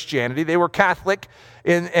their Christianity. They were Catholic,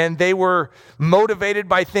 and they were motivated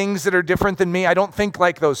by things that are different than me. I don't think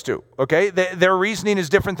like those two, okay? Their reasoning is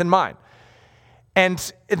different than mine.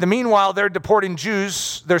 And in the meanwhile, they're deporting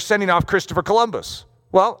Jews. They're sending off Christopher Columbus.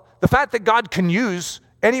 Well, the fact that God can use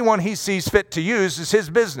anyone he sees fit to use is his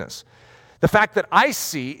business. The fact that I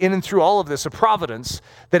see in and through all of this a providence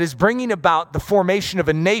that is bringing about the formation of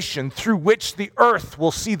a nation through which the earth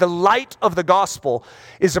will see the light of the gospel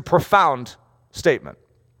is a profound statement.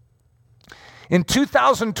 In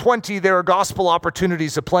 2020, there are gospel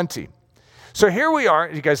opportunities aplenty. So here we are.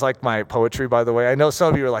 You guys like my poetry, by the way? I know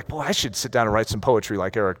some of you are like, boy, I should sit down and write some poetry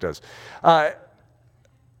like Eric does.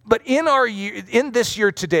 But in this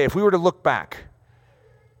year today, if we were to look back,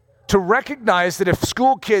 to recognize that if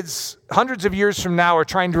school kids hundreds of years from now are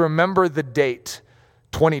trying to remember the date,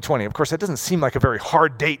 2020, of course, that doesn't seem like a very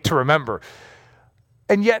hard date to remember.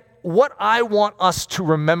 And yet, what I want us to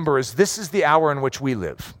remember is this is the hour in which we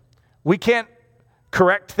live. We can't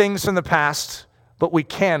correct things from the past, but we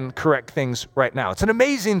can correct things right now. It's an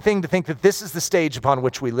amazing thing to think that this is the stage upon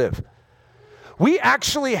which we live. We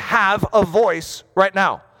actually have a voice right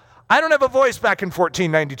now. I don't have a voice back in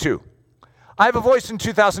 1492. I have a voice in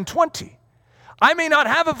 2020. I may not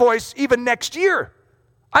have a voice even next year.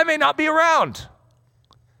 I may not be around,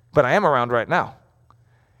 but I am around right now.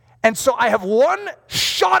 And so I have one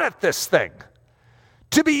shot at this thing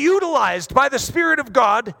to be utilized by the Spirit of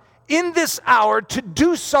God in this hour to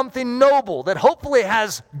do something noble that hopefully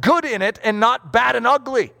has good in it and not bad and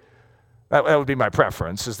ugly. That would be my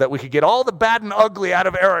preference, is that we could get all the bad and ugly out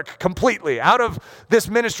of Eric completely, out of this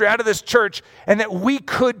ministry, out of this church, and that we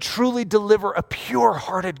could truly deliver a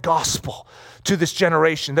pure-hearted gospel to this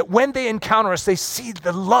generation, that when they encounter us, they see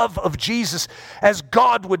the love of Jesus as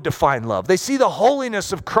God would define love. They see the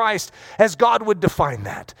holiness of Christ as God would define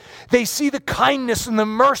that. They see the kindness and the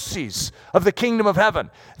mercies of the kingdom of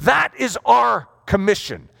heaven. That is our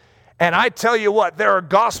commission. And I tell you what, there are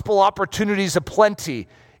gospel opportunities aplenty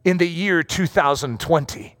in the year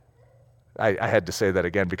 2020. I had to say that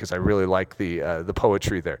again because I really like the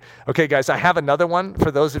poetry there. Okay, guys, I have another one for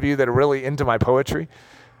those of you that are really into my poetry.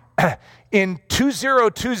 In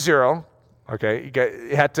 2020, okay,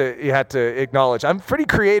 you had to acknowledge, I'm pretty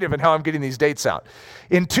creative in how I'm getting these dates out.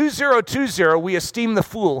 In 2020, we esteem the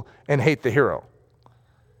fool and hate the hero.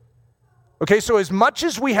 Okay, so as much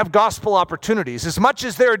as we have gospel opportunities, as much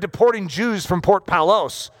as they're deporting Jews from Port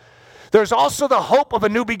Palos, there's also the hope of a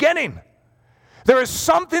new beginning. There is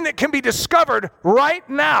something that can be discovered right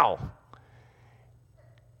now.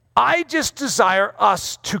 I just desire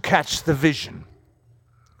us to catch the vision.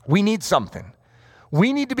 We need something.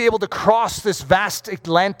 We need to be able to cross this vast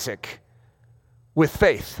Atlantic with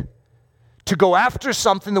faith, to go after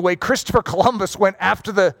something the way Christopher Columbus went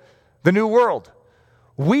after the New World.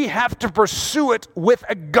 We have to pursue it with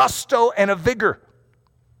a gusto and a vigor.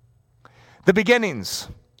 The beginnings,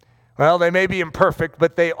 well, they may be imperfect,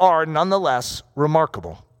 but they are nonetheless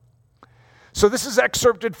remarkable. So this is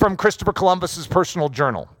excerpted from Christopher Columbus's personal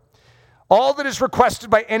journal. All that is requested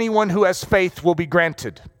by anyone who has faith will be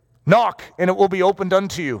granted. Knock, and it will be opened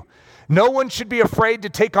unto you. No one should be afraid to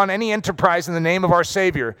take on any enterprise in the name of our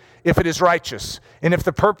Savior if it is righteous, and if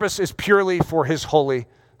the purpose is purely for his holy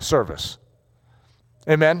service.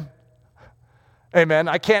 Amen? Amen.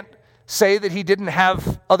 I can't say that he didn't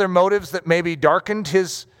have other motives that maybe darkened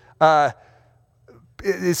his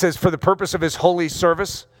it says, for the purpose of his holy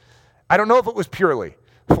service. I don't know if it was purely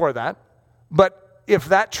for that, but if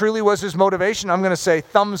that truly was his motivation, I'm going to say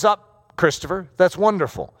thumbs up, Christopher. That's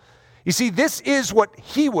wonderful. You see, this is what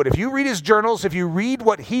he would. If you read his journals, if you read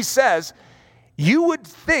what he says, you would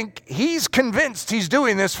think he's convinced he's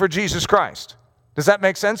doing this for Jesus Christ. Does that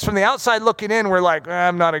make sense? From the outside looking in, we're like,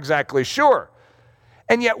 I'm not exactly sure.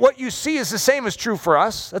 And yet what you see is the same as true for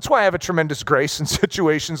us. That's why I have a tremendous grace in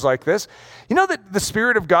situations like this. You know that the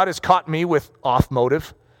Spirit of God has caught me with off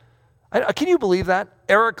motive? Can you believe that?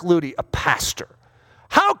 Eric Ludy, a pastor.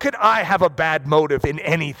 How could I have a bad motive in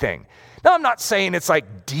anything? Now, I'm not saying it's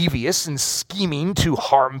like devious and scheming to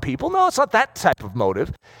harm people. No, it's not that type of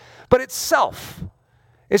motive. But it's self.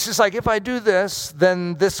 It's just like, if I do this,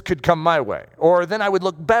 then this could come my way. Or then I would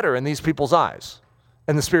look better in these people's eyes.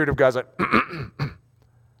 And the Spirit of God's like,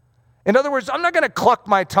 in other words, I'm not going to cluck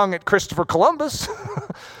my tongue at Christopher Columbus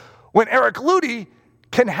when Eric Ludy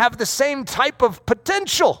can have the same type of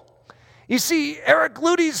potential. You see, Eric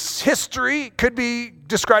Ludy's history could be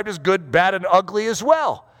described as good, bad, and ugly as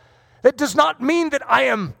well. That does not mean that I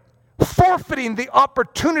am forfeiting the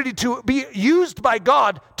opportunity to be used by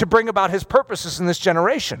God to bring about his purposes in this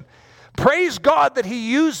generation. Praise God that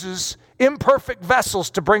he uses imperfect vessels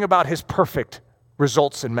to bring about his perfect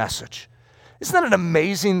results and message. Isn't that an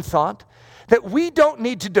amazing thought? That we don't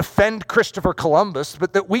need to defend Christopher Columbus,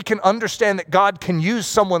 but that we can understand that God can use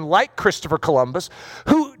someone like Christopher Columbus,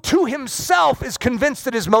 who to himself is convinced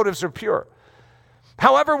that his motives are pure.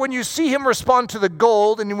 However, when you see him respond to the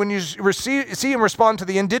gold, and when you see him respond to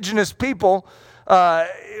the indigenous people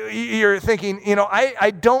you're thinking,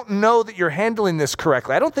 I don't know that you're handling this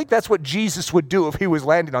correctly. I don't think that's what Jesus would do if he was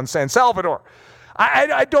landing on San Salvador.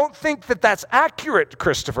 I don't think that that's accurate,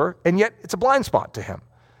 Christopher, and yet it's a blind spot to him.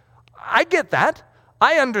 I get that.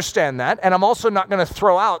 I understand that, and I'm also not going to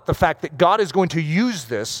throw out the fact that God is going to use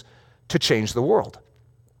this to change the world.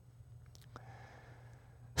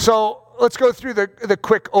 So let's go through the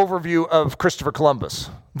quick overview of Christopher Columbus.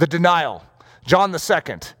 The denial. John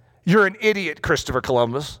II. You're an idiot, Christopher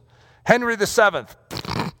Columbus. Henry VII.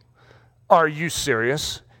 Are you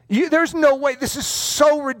serious? There's no way. This is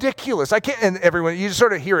so ridiculous. I can't, and everyone, you just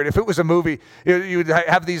sort of hear it. If it was a movie, you would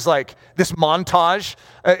have these this montage.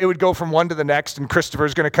 It would go from one to the next, and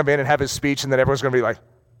Christopher's going to come in and have his speech, and then everyone's going to be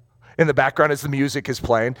in the background as the music is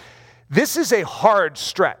playing. This is a hard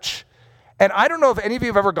stretch. And I don't know if any of you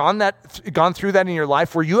have ever gone through that in your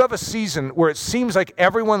life where you have a season where it seems like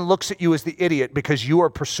everyone looks at you as the idiot because you are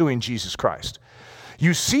pursuing Jesus Christ.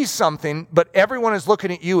 You see something, but everyone is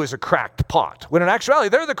looking at you as a cracked pot, when in actuality,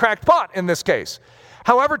 they're the cracked pot in this case.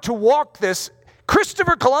 However, to walk this,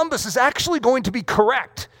 Christopher Columbus is actually going to be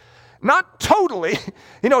correct. Not totally.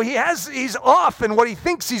 He's off in what he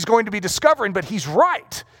thinks he's going to be discovering, but he's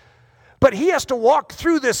right. But he has to walk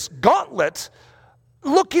through this gauntlet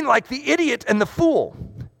looking like the idiot and the fool.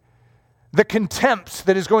 The contempt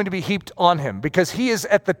that is going to be heaped on him because he is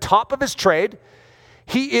at the top of his trade.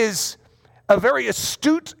 He is a very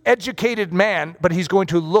astute, educated man, but he's going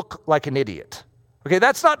to look like an idiot. Okay,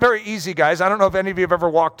 that's not very easy, guys. I don't know if any of you have ever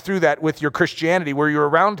walked through that with your Christianity, where you're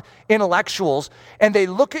around intellectuals and they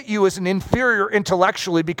look at you as an inferior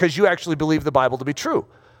intellectually because you actually believe the Bible to be true.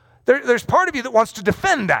 There's part of you that wants to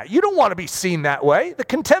defend that. You don't want to be seen that way. The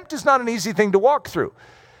contempt is not an easy thing to walk through.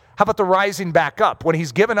 How about the rising back up when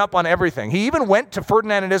he's given up on everything? He even went to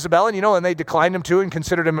Ferdinand and Isabella, and they declined him too and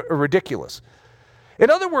considered him ridiculous.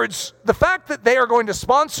 In other words, the fact that they are going to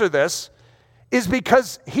sponsor this is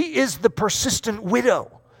because he is the persistent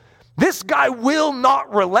widow. This guy will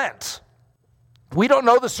not relent. We don't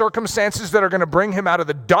know the circumstances that are going to bring him out of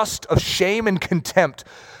the dust of shame and contempt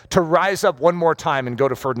to rise up one more time and go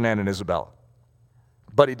to Ferdinand and Isabella.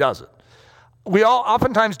 But he does it. We all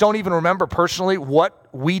oftentimes don't even remember personally what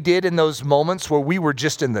we did in those moments where we were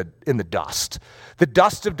just in the dust. The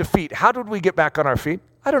dust of defeat. How did we get back on our feet?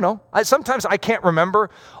 I don't know. Sometimes I can't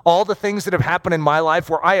remember all the things that have happened in my life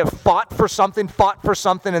where I have fought for something,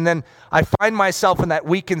 and then I find myself in that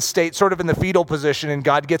weakened state, sort of in the fetal position, and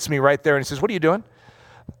God gets me right there and says, what are you doing?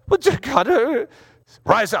 Well, God,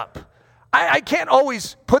 rise up. I can't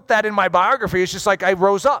always put that in my biography. It's just like I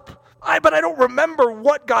rose up. But I don't remember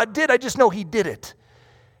what God did. I just know he did it.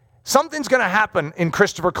 Something's going to happen in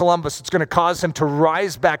Christopher Columbus. It's going to cause him to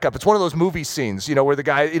rise back up. It's one of those movie scenes, where the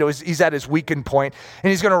guy, he's at his weakened point,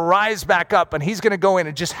 and he's going to rise back up, and he's going to go in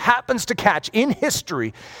and just happens to catch in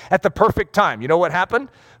history at the perfect time. You know what happened?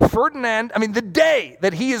 The day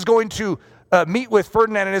that he is going to meet with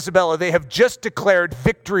Ferdinand and Isabella, they have just declared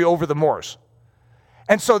victory over the Moors.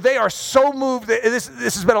 And so they are so moved that this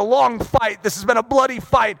has been a long fight. This has been a bloody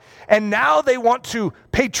fight. And now they want to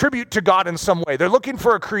pay tribute to God in some way. They're looking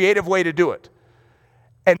for a creative way to do it.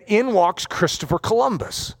 And in walks Christopher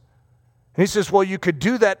Columbus. And he says, well, you could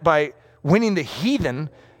do that by winning the heathen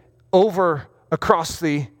over across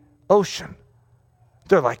the ocean.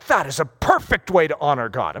 They're like, that is a perfect way to honor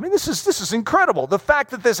God. This is incredible. The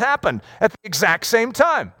fact that this happened at the exact same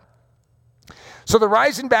time. So the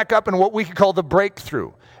rising back up and what we could call the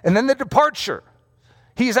breakthrough. And then the departure.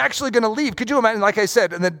 He's actually going to leave. Could you imagine, like I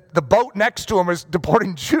said, and the boat next to him is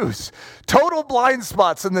deporting Jews. Total blind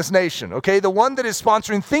spots in this nation, okay? The one that is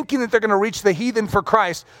sponsoring, thinking that they're going to reach the heathen for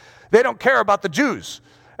Christ, they don't care about the Jews.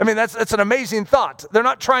 That's an amazing thought. They're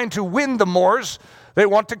not trying to win the Moors. They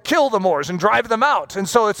want to kill the Moors and drive them out. And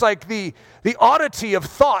so it's like the oddity of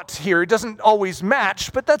thought here doesn't always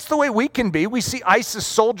match, but that's the way we can be. We see ISIS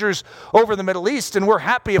soldiers over the Middle East, and we're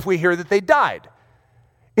happy if we hear that they died.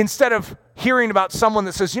 Instead of hearing about someone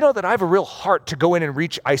that says, that I have a real heart to go in and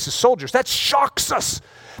reach ISIS soldiers. That shocks us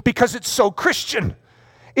because it's so Christian.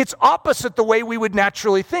 It's opposite the way we would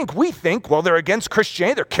naturally think. We think, well, they're against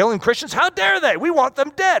Christianity. They're killing Christians. How dare they? We want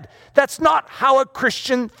them dead. That's not how a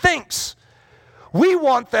Christian thinks. We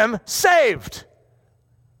want them saved.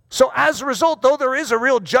 So as a result, though there is a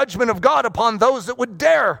real judgment of God upon those that would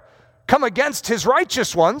dare come against his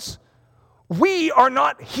righteous ones, we are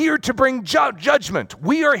not here to bring judgment.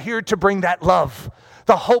 We are here to bring that love,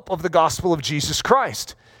 the hope of the gospel of Jesus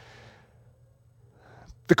Christ.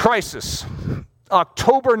 The crisis,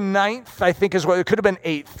 October 9th, I think is what, it could have been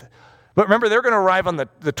 8th. But remember, they're going to arrive on the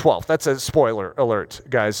 12th. That's a spoiler alert,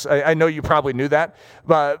 guys. I know you probably knew that.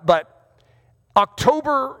 But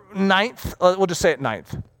October 9th, we'll just say it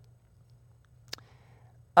 9th,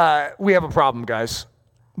 we have a problem, guys,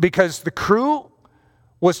 because the crew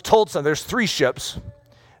was told something. There's 3 ships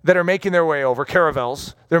that are making their way over,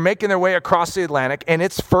 caravels. They're making their way across the Atlantic, and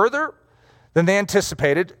it's further than they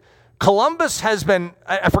anticipated. Columbus has been,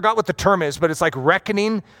 I forgot what the term is, but it's like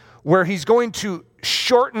reckoning, where he's going to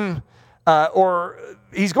shorten or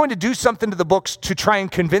he's going to do something to the books to try and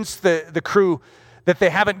convince the crew that they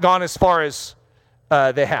haven't gone as far as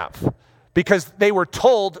they have, because they were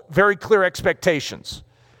told very clear expectations.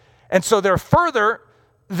 And so they're further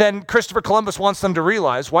than Christopher Columbus wants them to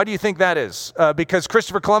realize. Why do you think that is? Because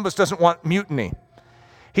Christopher Columbus doesn't want mutiny.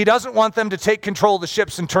 He doesn't want them to take control of the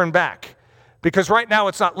ships and turn back, because right now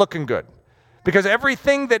it's not looking good. Because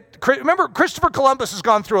everything that, remember, Christopher Columbus has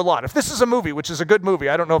gone through a lot. If this is a movie, which is a good movie,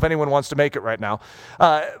 I don't know if anyone wants to make it right now,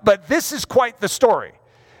 but this is quite the story.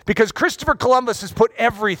 Because Christopher Columbus has put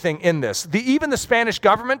everything in this. Even the Spanish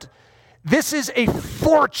government, this is a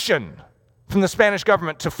fortune from the Spanish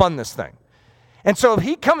government to fund this thing. And so if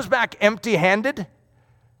he comes back empty-handed,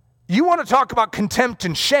 you want to talk about contempt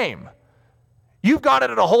and shame. You've got it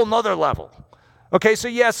at a whole nother level. Okay, so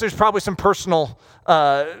yes, there's probably some personal,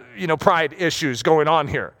 pride issues going on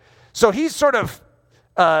here. So he's sort of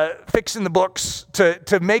fixing the books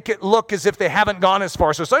to make it look as if they haven't gone as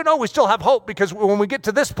far. So no, we still have hope, because when we get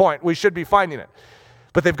to this point, we should be finding it.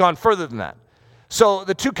 But they've gone further than that. So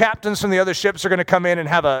the 2 captains from the other ships are going to come in and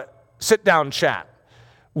have a sit-down chat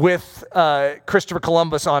with Christopher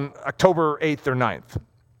Columbus on October 8th or 9th.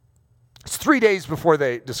 It's 3 days before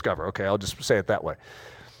they discover. Okay, I'll just say it that way.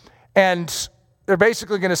 And they're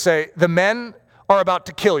basically going to say, the men are about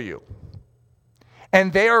to kill you.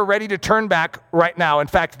 And they are ready to turn back right now. In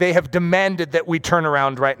fact, they have demanded that we turn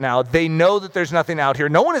around right now. They know that there's nothing out here.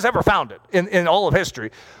 No one has ever found it in all of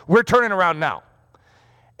history. We're turning around now.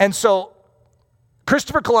 And so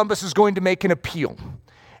Christopher Columbus is going to make an appeal.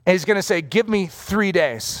 And he's going to say, give me 3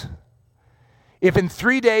 days. If in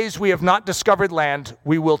 3 days we have not discovered land,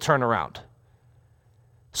 we will turn around.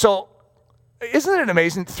 So isn't it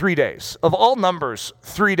amazing? 3 days. Of all numbers,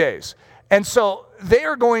 3 days. And so they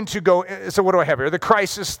are going to go, so what do I have here? The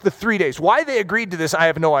crisis, the 3 days. Why they agreed to this, I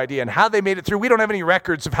have no idea. And how they made it through, we don't have any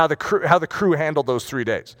records of how the crew handled those 3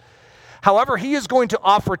 days. However, he is going to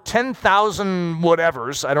offer 10,000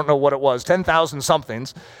 whatevers, I don't know what it was, 10,000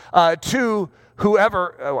 somethings, to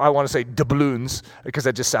whoever, I want to say doubloons, because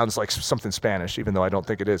that just sounds like something Spanish, even though I don't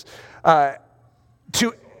think it is.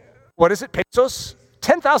 To, what is it, pesos?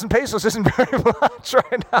 10,000 pesos isn't very much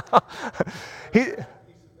right now.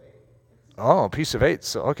 A piece of 8.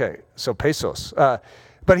 So, okay, so pesos.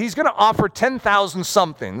 But he's going to offer 10,000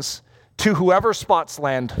 somethings to whoever spots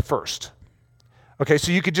land first. Okay,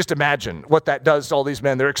 so you could just imagine what that does to all these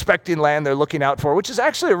men. They're expecting land they're looking out for, which is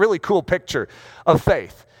actually a really cool picture of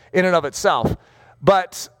faith in and of itself.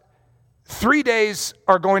 But 3 days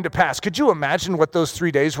are going to pass. Could you imagine what those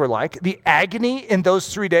 3 days were like? The agony in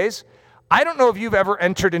those 3 days? I don't know if you've ever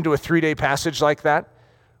entered into a 3-day passage like that,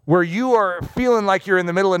 where you are feeling like you're in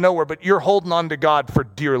the middle of nowhere, but you're holding on to God for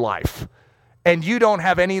dear life. And you don't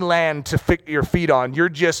have any land to fit your feet on. You're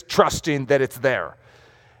just trusting that it's there.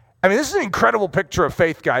 I mean, this is an incredible picture of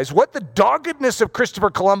faith, guys. What the doggedness of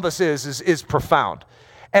Christopher Columbus is profound.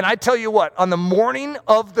 And I tell you what, on the morning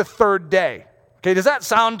of the 3rd day, okay, does that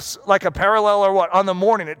sound like a parallel or what? On the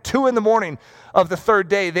morning, at 2 in the morning of the 3rd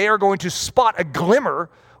day, they are going to spot a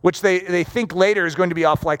glimmer, which they think later is going to be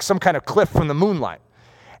off like some kind of cliff from the moonlight.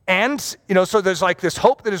 And, so there's like this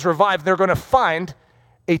hope that is revived. They're going to find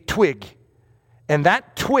a twig. And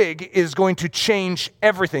that twig is going to change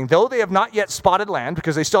everything. Though they have not yet spotted land,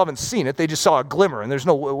 because they still haven't seen it, they just saw a glimmer, and there's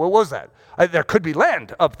no, what was that? There could be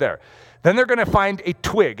land up there. Then they're going to find a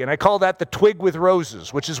twig, and I call that the twig with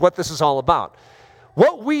roses, which is what this is all about.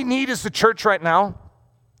 What we need as the church right now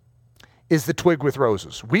is the twig with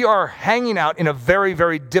roses. We are hanging out in a very,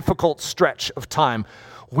 very difficult stretch of time.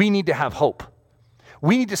 We need to have hope.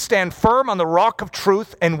 We need to stand firm on the rock of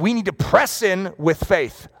truth, and we need to press in with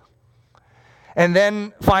faith. And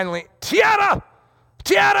then finally, tierra.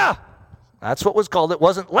 That's what was called. It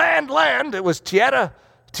wasn't land. It was tierra.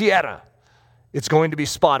 It's going to be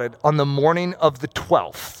spotted on the morning of the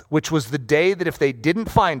 12th, which was the day that if they didn't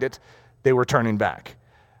find it, they were turning back.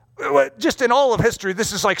 Just in all of history,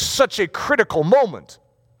 this is like such a critical moment.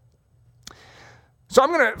 So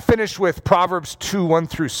I'm going to finish with Proverbs 2, 1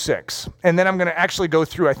 through 6. And then I'm going to actually go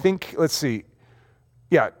through,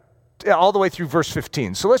 all the way through verse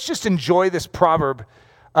 15. So let's just enjoy this proverb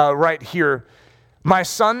right here. My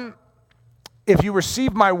son, if you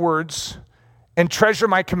receive my words and treasure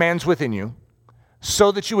my commands within you,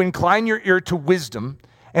 so that you incline your ear to wisdom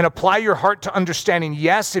and apply your heart to understanding.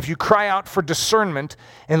 Yes, if you cry out for discernment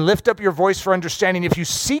and lift up your voice for understanding, if you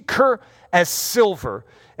seek her as silver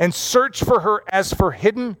and search for her as for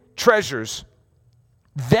hidden treasures,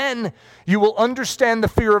 then you will understand the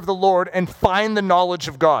fear of the Lord and find the knowledge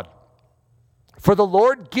of God. For the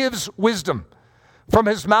Lord gives wisdom. From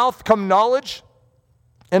his mouth come knowledge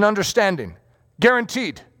and understanding.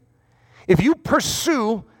 Guaranteed. If you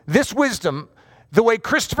pursue this wisdom the way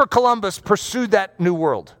Christopher Columbus pursued that new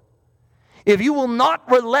world, if you will not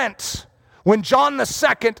relent when John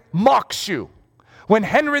II mocks you, when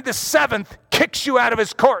Henry VII kicks you out of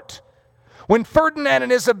his court, when Ferdinand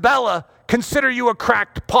and Isabella consider you a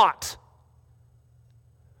cracked pot,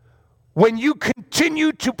 when you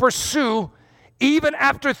continue to pursue even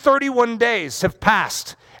after 31 days have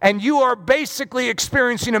passed and you are basically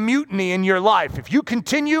experiencing a mutiny in your life, if you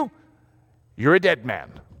continue, you're a dead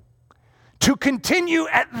man. To continue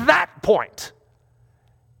at that point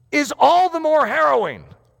is all the more harrowing.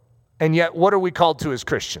 And yet, what are we called to as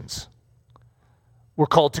Christians? We're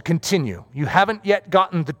called to continue. You haven't yet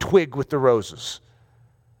gotten the twig with the roses.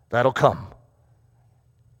 That'll come.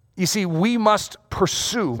 You see, we must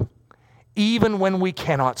pursue even when we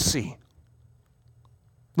cannot see.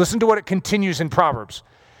 Listen to what it continues in Proverbs.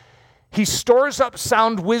 He stores up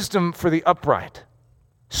sound wisdom for the upright.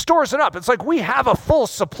 Stores it up. It's like we have a full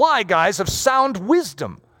supply, guys, of sound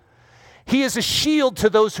wisdom. He is a shield to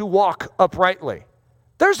those who walk uprightly.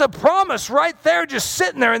 There's a promise right there just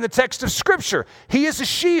sitting there in the text of Scripture. He is a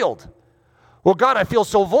shield. Well, God, I feel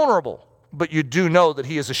so vulnerable. But you do know that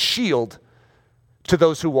he is a shield to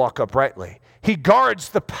those who walk uprightly. He guards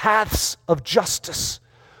the paths of justice.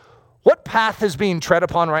 What path is being tread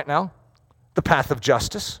upon right now? The path of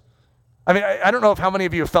justice. I mean, I don't know if how many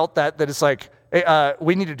of you have felt that it's like, hey,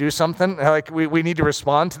 we need to do something. Like we need to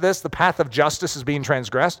respond to this. The path of justice is being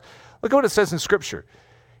transgressed. Look at what it says in Scripture.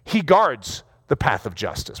 He guards the path of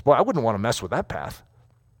justice. Boy, I wouldn't want to mess with that path.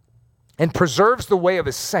 And preserves the way of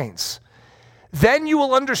his saints. Then you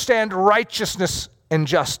will understand righteousness and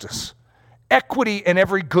justice, equity and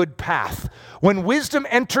every good path. When wisdom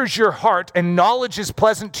enters your heart and knowledge is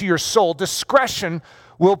pleasant to your soul, discretion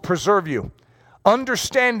will preserve you.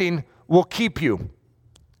 Understanding will keep you.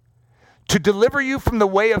 To deliver you from the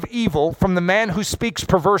way of evil, from the man who speaks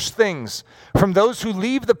perverse things, from those who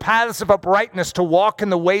leave the paths of uprightness to walk in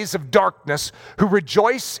the ways of darkness, who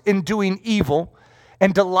rejoice in doing evil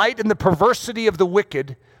and delight in the perversity of the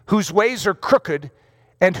wicked, whose ways are crooked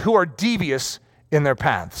and who are devious in their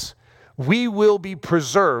paths. We will be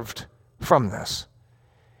preserved from this.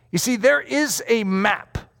 You see, there is a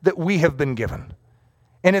map that we have been given,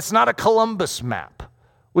 and it's not a Columbus map,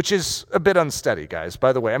 which is a bit unsteady, guys,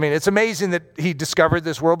 by the way. I mean, it's amazing that he discovered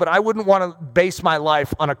this world, but I wouldn't want to base my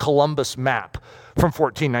life on a Columbus map from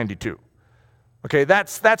 1492. Okay,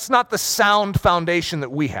 that's not the sound foundation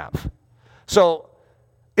that we have. So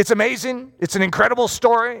it's amazing, it's an incredible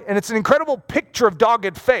story, and it's an incredible picture of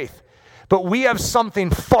dogged faith. But we have something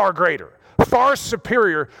far greater, far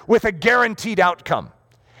superior, with a guaranteed outcome.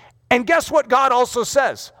 And guess what God also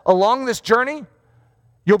says? Along this journey,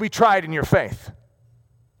 you'll be tried in your faith.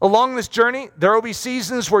 Along this journey, there will be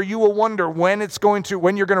seasons where you will wonder when you're going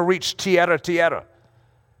to reach tierra.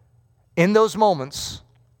 In those moments,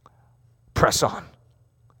 press on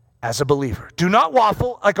as a believer. Do not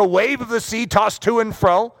waffle like a wave of the sea tossed to and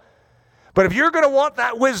fro. But if you're going to want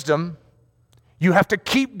that wisdom, you have to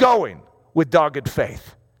keep going with dogged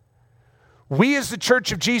faith. We as the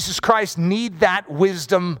Church of Jesus Christ need that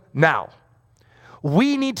wisdom now.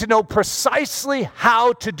 We need to know precisely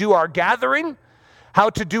how to do our gathering, how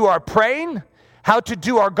to do our praying, how to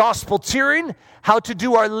do our gospel tearing, how to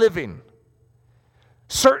do our living.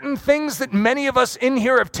 Certain things that many of us in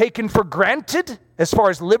here have taken for granted, as far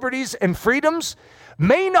as liberties and freedoms,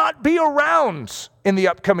 may not be around in the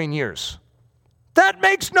upcoming years. That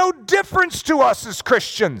makes no difference to us as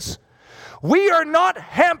Christians. We are not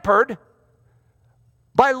hampered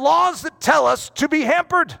by laws that tell us to be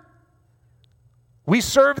hampered. We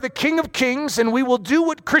serve the King of Kings, and we will do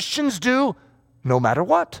what Christians do no matter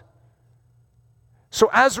what. So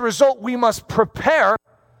as a result, we must prepare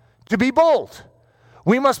to be bold.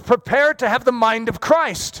 We must prepare to have the mind of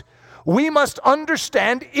Christ. We must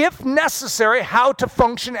understand, if necessary, how to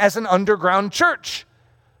function as an underground church.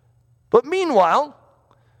 But meanwhile,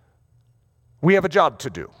 we have a job to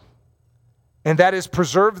do. And that is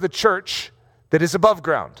preserve the church that is above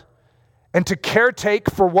ground. And to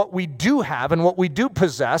caretake for what we do have and what we do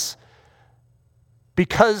possess,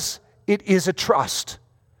 because it is a trust.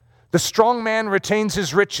 The strong man retains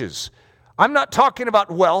his riches. I'm not talking about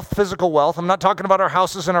wealth, physical wealth. I'm not talking about our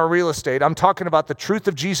houses and our real estate. I'm talking about the truth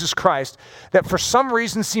of Jesus Christ that for some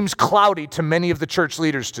reason seems cloudy to many of the church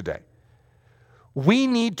leaders today. We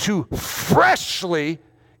need to freshly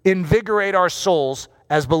invigorate our souls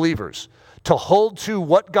as believers, to hold to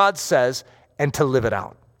what God says and to live it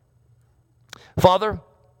out. Father,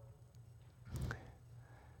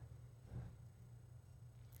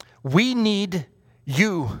 we need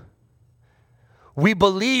you. We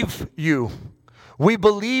believe you. We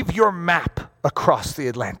believe your map across the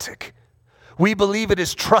Atlantic. We believe it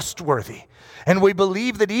is trustworthy. And we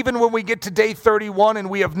believe that even when we get to day 31 and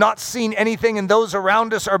we have not seen anything and those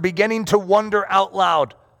around us are beginning to wonder out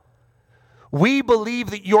loud, we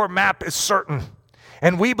believe that your map is certain.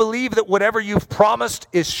 And we believe that whatever you've promised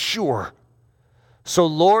is sure. So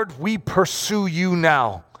Lord, we pursue you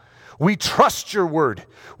now. We trust your word.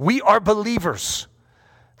 We are believers.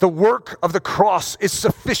 The work of the cross is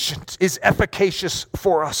sufficient, is efficacious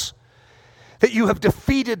for us. That you have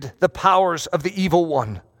defeated the powers of the evil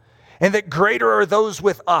one, and that greater are those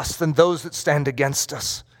with us than those that stand against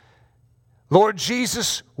us. Lord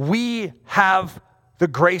Jesus, we have the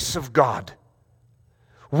grace of God.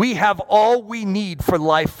 We have all we need for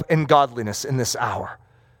life and godliness in this hour.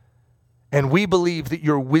 And we believe that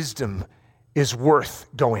your wisdom is worth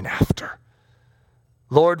going after.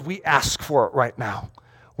 Lord, we ask for it right now.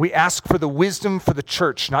 We ask for the wisdom for the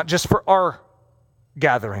church, not just for our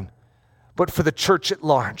gathering, but for the church at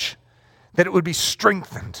large, that it would be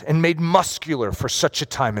strengthened and made muscular for such a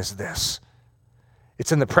time as this.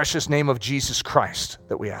 It's in the precious name of Jesus Christ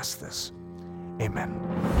that we ask this. Amen.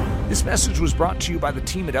 This message was brought to you by the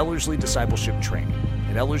team at Ellerslie Discipleship Training.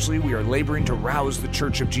 At Ellerslie, we are laboring to rouse the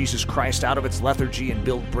Church of Jesus Christ out of its lethargy and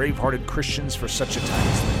build brave-hearted Christians for such a time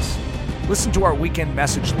as this. Listen to our weekend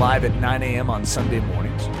message live at 9 a.m. on Sunday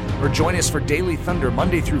mornings, or join us for Daily Thunder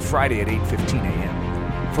Monday through Friday at 8:15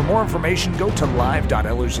 a.m. For more information, go to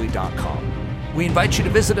live.ellerslie.com. We invite you to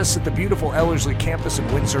visit us at the beautiful Ellerslie campus in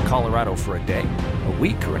Windsor, Colorado for a day, a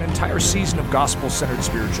week, or an entire season of gospel-centered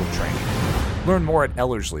spiritual training. Learn more at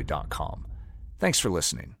ellerslie.com. Thanks for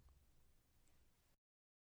listening.